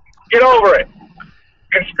 Get over it.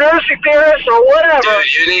 Conspiracy theorists or whatever.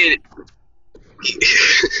 Dude, you need...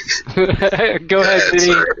 Go ahead,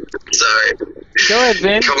 Vinny. Sorry. Go ahead,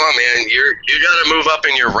 Vin. Come on, man. You gotta move up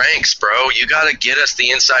in your ranks, bro. You gotta get us the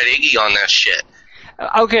inside Iggy on that shit.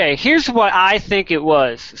 Okay, here's what I think it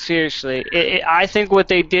was. Seriously, I think what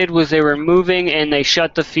they did was they were moving and they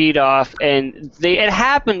shut the feed off, and it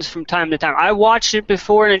happens from time to time. I watched it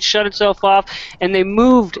before and it shut itself off, and they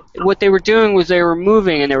moved. What they were doing was they were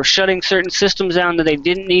moving and they were shutting certain systems down that they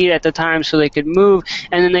didn't need at the time so they could move,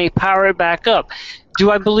 and then they power it back up. Do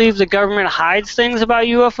I believe the government hides things about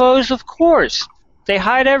UFOs? Of course. They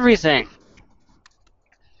hide everything.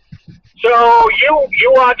 So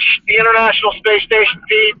you watch the International Space Station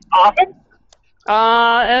feed often?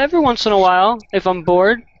 Every once in a while, if I'm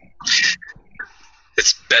bored.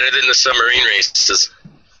 It's better than the submarine races.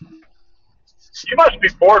 You must be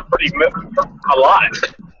bored a lot.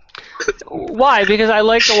 Why? Because I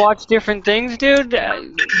like to watch different things, dude.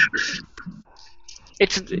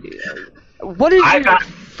 What is your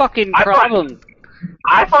fucking problem?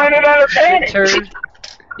 I find it entertaining. Turd.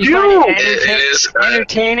 You find it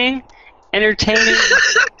entertaining? Entertaining.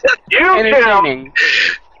 Entertaining.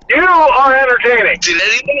 You are entertaining. Did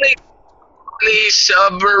anybody the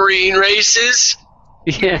submarine races?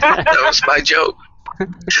 Yeah. That was my joke.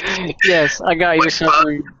 Yes, I got you,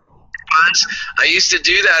 submarine. I used to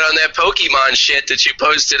do that on that Pokemon shit that you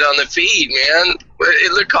posted on the feed, man.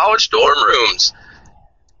 In the college dorm rooms.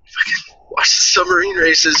 Watch the submarine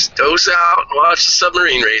races. Dose out and watch the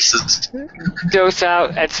submarine races. Dose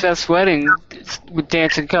out at Seth's wedding with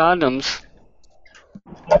dancing condoms.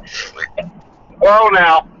 Whoa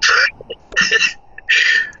now.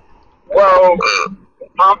 Whoa.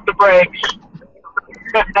 Pump the brakes.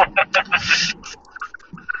 I have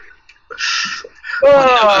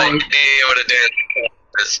no idea what a dancing condom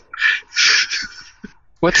is.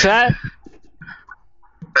 What's that?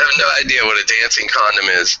 I have no idea what a dancing condom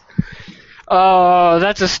is. Oh,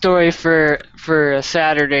 that's a story for a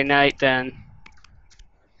Saturday night then.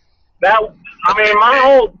 My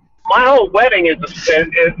whole wedding is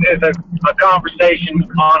a conversation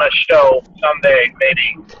on a show someday,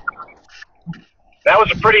 maybe. That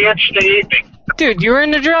was a pretty interesting evening. Dude, you were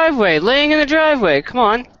in the driveway, laying in the driveway. Come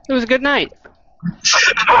on, it was a good night.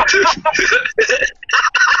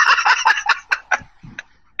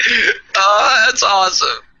 Oh, that's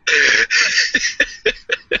awesome.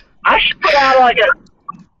 I should put out like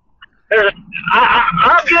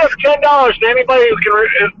I'll give $10 to anybody who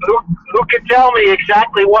can tell me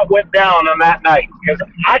exactly what went down on that night, because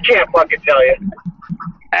I can't fucking tell you.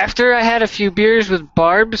 After I had a few beers with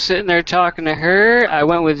Barb sitting there talking to her, I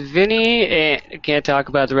went with Vinny, and I can't talk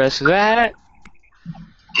about the rest of that.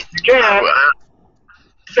 You can't.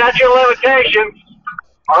 Statute of limitations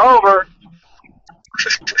are over.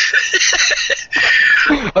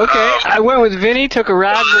 Okay, I went with Vinny, took a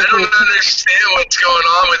ride. I don't understand what's going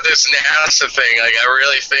on with this NASA thing. Like, I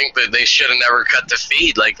really think that they should have never cut the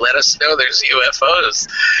feed. Like, let us know there's UFOs.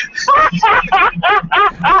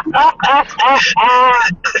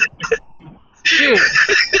 Dude,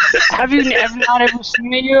 have you not ever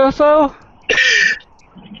seen a UFO?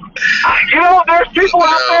 There's people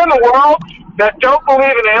out there in the world that don't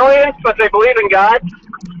believe in aliens, but they believe in God?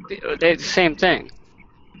 They're the same thing.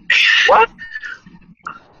 What?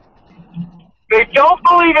 They don't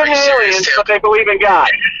believe in Are you serious, aliens, Tim? but they believe in God.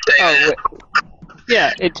 Oh, wait.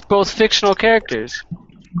 Yeah, it's both fictional characters.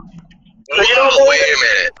 Whoa, wait a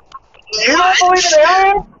minute. You don't believe in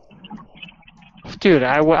aliens? Dude,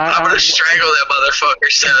 I'm I'm gonna strangle that motherfucker,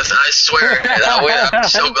 Seth. I swear. I'm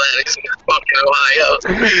so glad he's in fucking Ohio.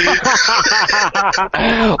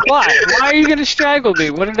 Why? Why are you gonna strangle me?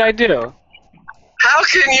 What did I do? How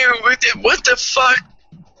can you? What the fuck?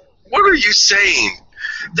 What are you saying?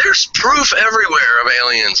 There's proof everywhere of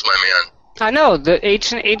aliens, my man. I know the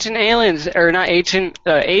ancient aliens, or not ancient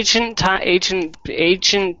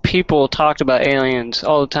people talked about aliens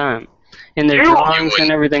all the time in their drawings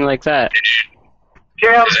and everything like that.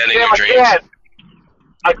 Jim, Is that in your dreams?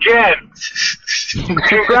 again.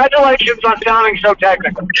 Congratulations on sounding so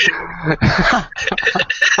technical.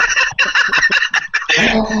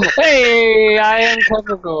 Hey, I am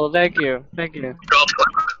technical. Thank you. Golf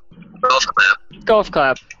clap. Golf clap. Golf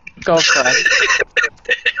clap. Golf clap.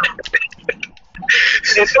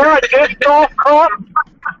 Is there a disc golf club?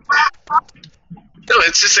 No,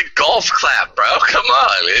 it's just a golf clap, bro. Come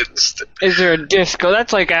on. Is there a disco?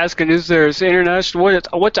 That's like asking, is there an international?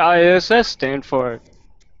 What's ISS stand for?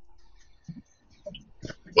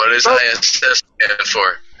 What does ISS stand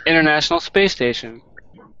for? International Space Station.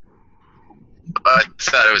 I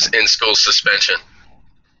thought it was in-school suspension.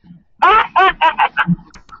 I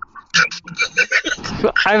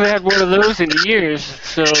haven't had one of those in years,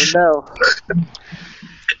 so no.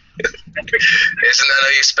 Isn't that how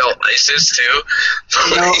you spell ISIS, too?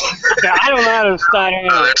 No, I don't know how to spell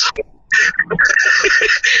it.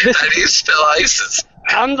 How do you spell ISIS?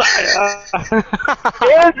 I'm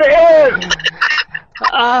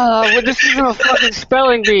well, this isn't a fucking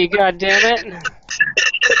spelling bee, goddammit.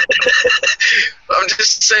 I'm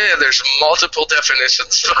just saying there's multiple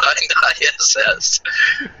definitions behind ISS.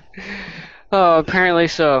 Oh, apparently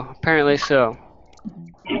so. Apparently so.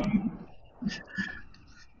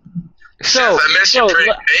 Seth, I miss your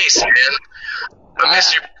pretty face, man. I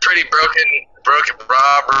miss your pretty broken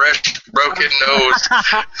nose.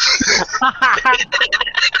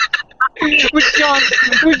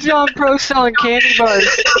 with John Pro selling candy bars.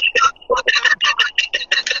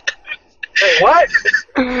 Hey, what?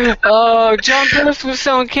 Oh, John Post was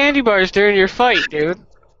selling candy bars during your fight, dude.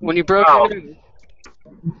 When you broke your news.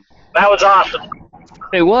 That was awesome.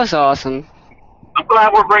 It was awesome. I'm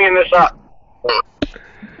glad we're bringing this up.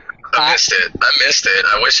 I missed it.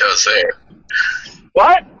 I wish I was there.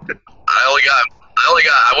 What? I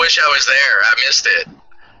wish I was there. I missed it.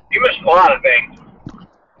 You missed a lot of things.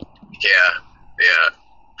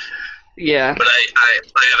 Yeah. But I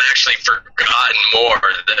have actually forgotten more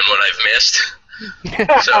than what I've missed.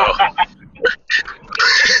 So.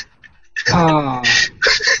 Oh.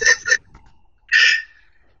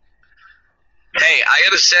 Hey,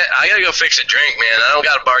 I gotta go fix a drink, man. I don't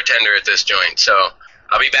got a bartender at this joint, so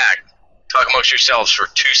I'll be back. Talk amongst yourselves for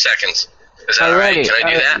 2 seconds. Is that all right? Can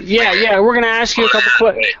I do that? Yeah. We're gonna ask you a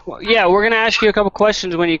couple. We're gonna ask you a couple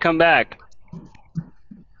questions when you come back.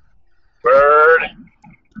 Bird.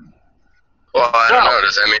 Well, I don't know.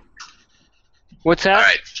 Does that mean? What's that? All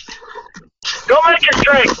right. Go make your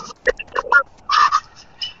drink.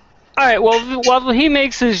 All right. Well, while he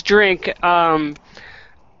makes his drink,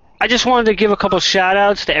 I just wanted to give a couple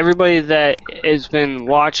shout-outs to everybody that has been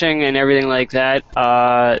watching and everything like that.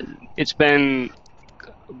 It's been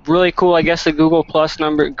really cool. I guess the Google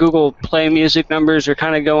Play Music numbers are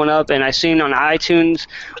kind of going up, and I seen on iTunes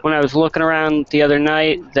when I was looking around the other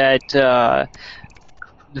night that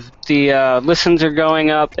the listens are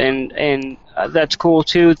going up, and that's cool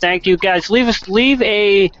too. Thank you guys. Leave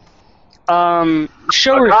a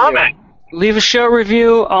show review. Comment. Leave a show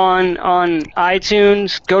review on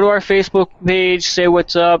iTunes. Go to our Facebook page. Say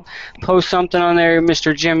what's up. Post something on there.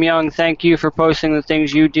 Mr. Jim Young, thank you for posting the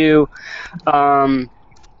things you do. You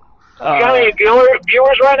got any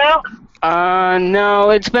viewers right now?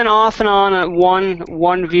 No, it's been off and on at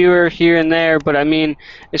one viewer here and there, but I mean,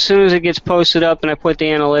 as soon as it gets posted up and I put the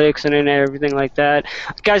analytics in it and everything like that.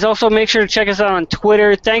 Guys, also make sure to check us out on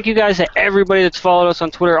Twitter. Thank you guys to everybody that's followed us on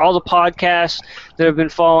Twitter, all the podcasts that have been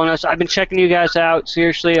following us. I've been checking you guys out,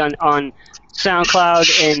 seriously, on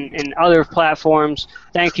SoundCloud and other platforms.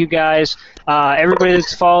 Thank you guys. Everybody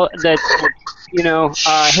that's followed, hit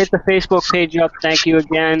the Facebook page up. Thank you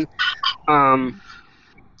again.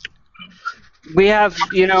 We have,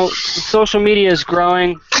 social media is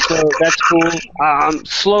growing, so that's cool. I'm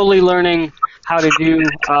slowly learning how to do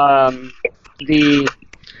the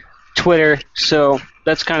Twitter, so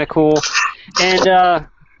that's kind of cool. And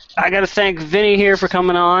I got to thank Vinny here for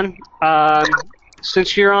coming on.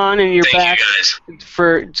 Since you're on and you're back,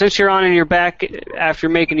 since you're on and you're back after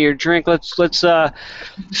making your drink, let's. So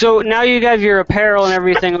now you got your apparel and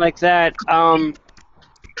everything like that.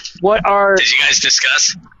 What are? Did you guys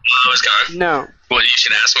discuss while I was gone? No. What, you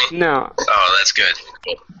should ask me? No. Oh, that's good.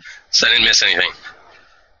 Cool. So I didn't miss anything.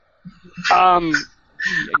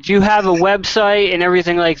 Do you have a website and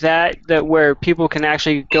everything like that where people can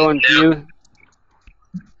actually go and view?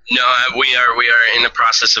 No, we are in the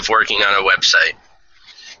process of working on a website.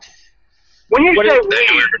 When you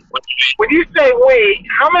say we,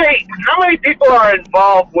 how many people are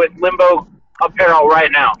involved with Limbo Apparel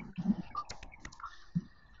right now?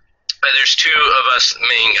 There's two of us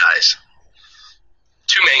main guys.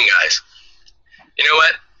 Two main guys. You know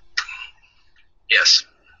what? Yes.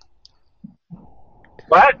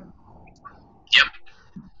 What? Yep.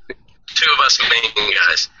 Two of us main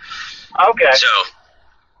guys. Okay. So.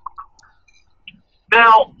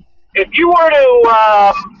 Now, if you were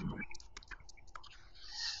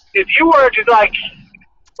to like,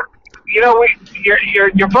 you know,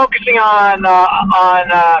 you're focusing on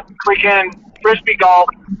freaking frisbee golf,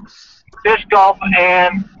 disc golf,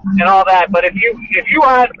 and all that. But if you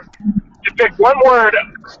had to pick one word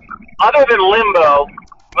other than limbo,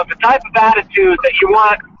 of the type of attitude that you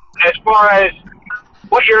want, as far as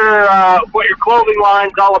what your clothing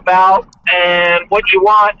line's all about, and what you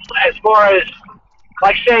want as far as,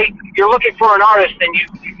 like, say you're looking for an artist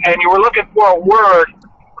and you were looking for a word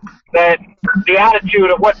that the attitude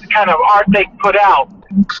of what kind of art they put out,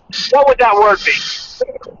 what would that word be?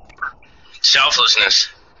 Selflessness.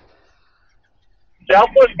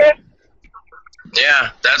 Selflessness? Yeah,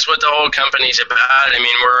 that's what the whole company's about. I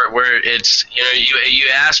mean, it's, you know, you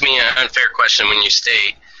asked me an unfair question when you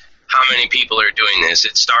state how many people are doing this.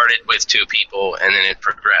 It started with 2 people, and then it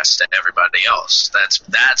progressed to everybody else. That's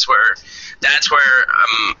where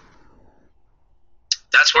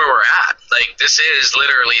we're at. Like, this is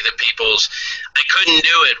literally the people's. I couldn't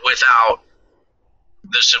do it without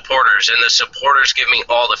the supporters, and the supporters give me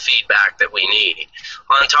all the feedback that we need.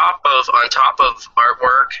 On top of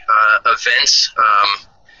artwork, events,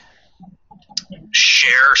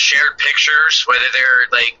 shared pictures, whether they're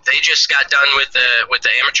like, they just got done with the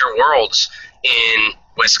Amateur Worlds in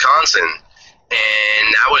Wisconsin,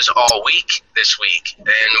 and that was all week this week.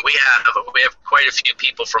 And we have quite a few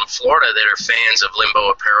people from Florida that are fans of Limbo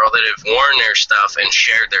Apparel that have worn their stuff and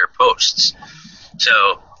shared their posts. So,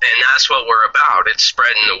 and that's what we're about. It's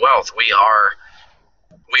spreading the wealth. We are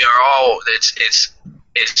all. It's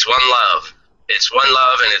one love. It's one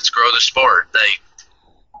love, and it's grow the sport.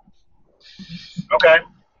 Okay.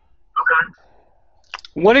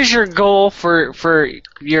 What is your goal for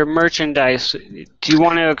your merchandise? Do you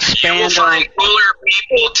want to expand You will find cooler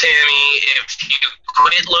people, Timmy, if you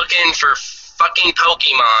quit looking for fucking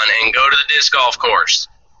Pokemon and go to the disc golf course.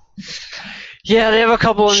 Yeah, they have a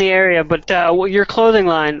couple in the area, but your clothing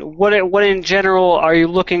line, what in general are you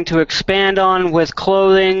looking to expand on with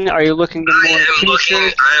clothing? Are you looking to more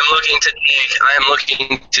t-shirts? I am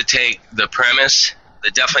looking to take the premise,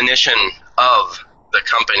 the definition of the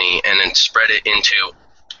company, and then spread it into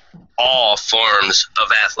all forms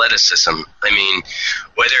of athleticism. I mean,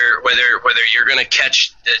 whether you're going to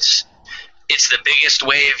catch this. It's the biggest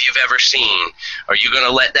wave you've ever seen. Are you going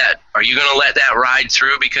to let that ride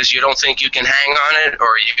through because you don't think you can hang on it, or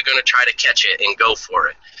are you going to try to catch it and go for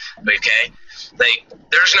it? Okay? Like,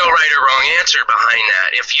 there's no right or wrong answer behind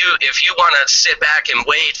that. If you want to sit back and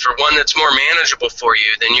wait for one that's more manageable for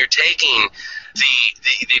you, then you're taking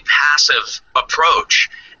the passive approach,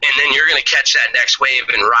 and then you're going to catch that next wave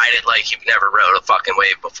and ride it like you've never rode a fucking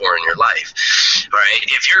wave before in your life. All right?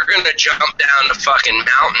 If you're going to jump down the fucking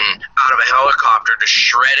mountain out of a helicopter to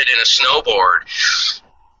shred it in a snowboard,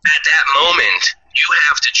 at that moment, you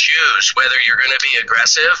have to choose whether you're going to be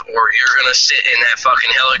aggressive or you're going to sit in that fucking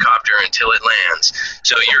helicopter until it lands.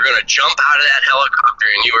 So you're going to jump out of that helicopter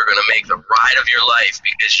and you are going to make the ride of your life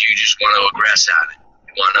because you just want to aggress at it.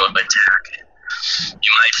 You want to attack it.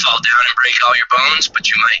 You might fall down and break all your bones, but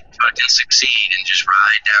you might fucking succeed and just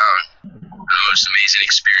ride down the most amazing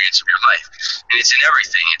experience of your life. And it's in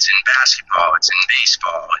everything. It's in basketball. It's in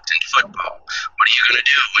baseball. It's in football. What are you going to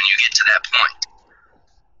do when you get to that point?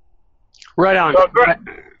 Right on.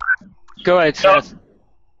 Go ahead, Seth.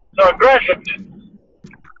 So aggressiveness.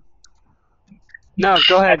 No,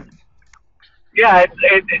 go ahead. Yeah,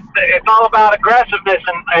 it's all about aggressiveness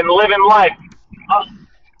and living life.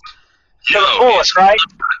 Right?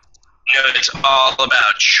 No, it's all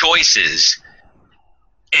about choices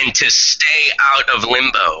and to stay out of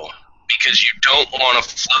limbo because you don't want to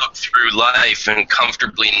float through life and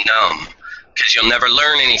comfortably numb. because you'll never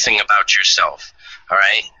learn anything about yourself. All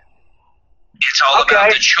right? It's all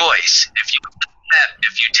about the choice. If you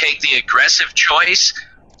take the aggressive choice,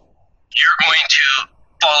 you're going to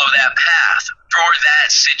follow that path for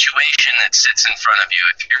that situation that sits in front of you.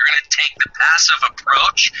 If you're going to take the passive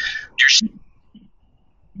approach, you're...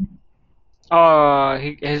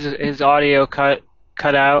 his audio cut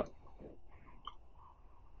out.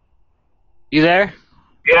 You there?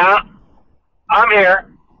 Yeah, I'm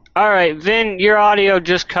here. All right, Vin, your audio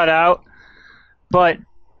just cut out, but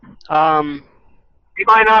he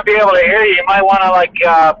might not be able to hear you. You might want to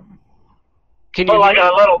can put you like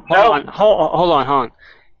a little note. Hold on.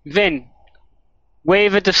 Vin,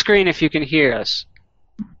 wave at the screen if you can hear us.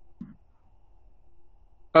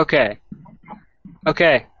 Okay,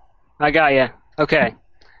 I got you. Okay.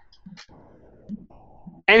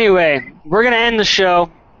 Anyway, we're gonna end the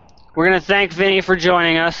show. We're gonna thank Vinny for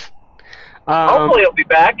joining us. Hopefully he'll be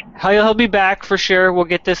back. He'll be back for sure. We'll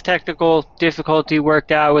get this technical difficulty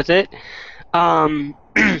worked out with it. Thank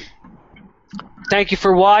you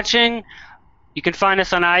for watching. You can find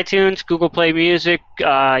us on iTunes, Google Play Music.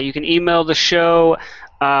 You can email the show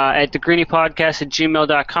at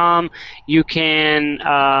thegreeniepodcast@gmail.com. You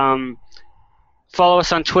can follow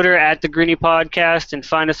us on Twitter at thegreeniepodcast and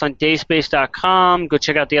find us on dayspace.com. Go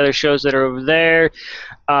check out the other shows that are over there.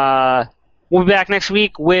 We'll be back next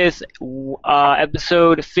week with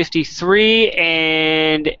episode 53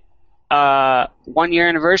 and 1 year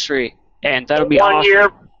anniversary. And that'll be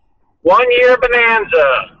awesome. 1 year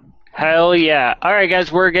bonanza. Hell yeah. All right,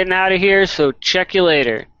 guys, we're getting out of here, so check you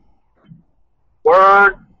later.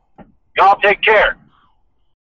 Word. Y'all take care.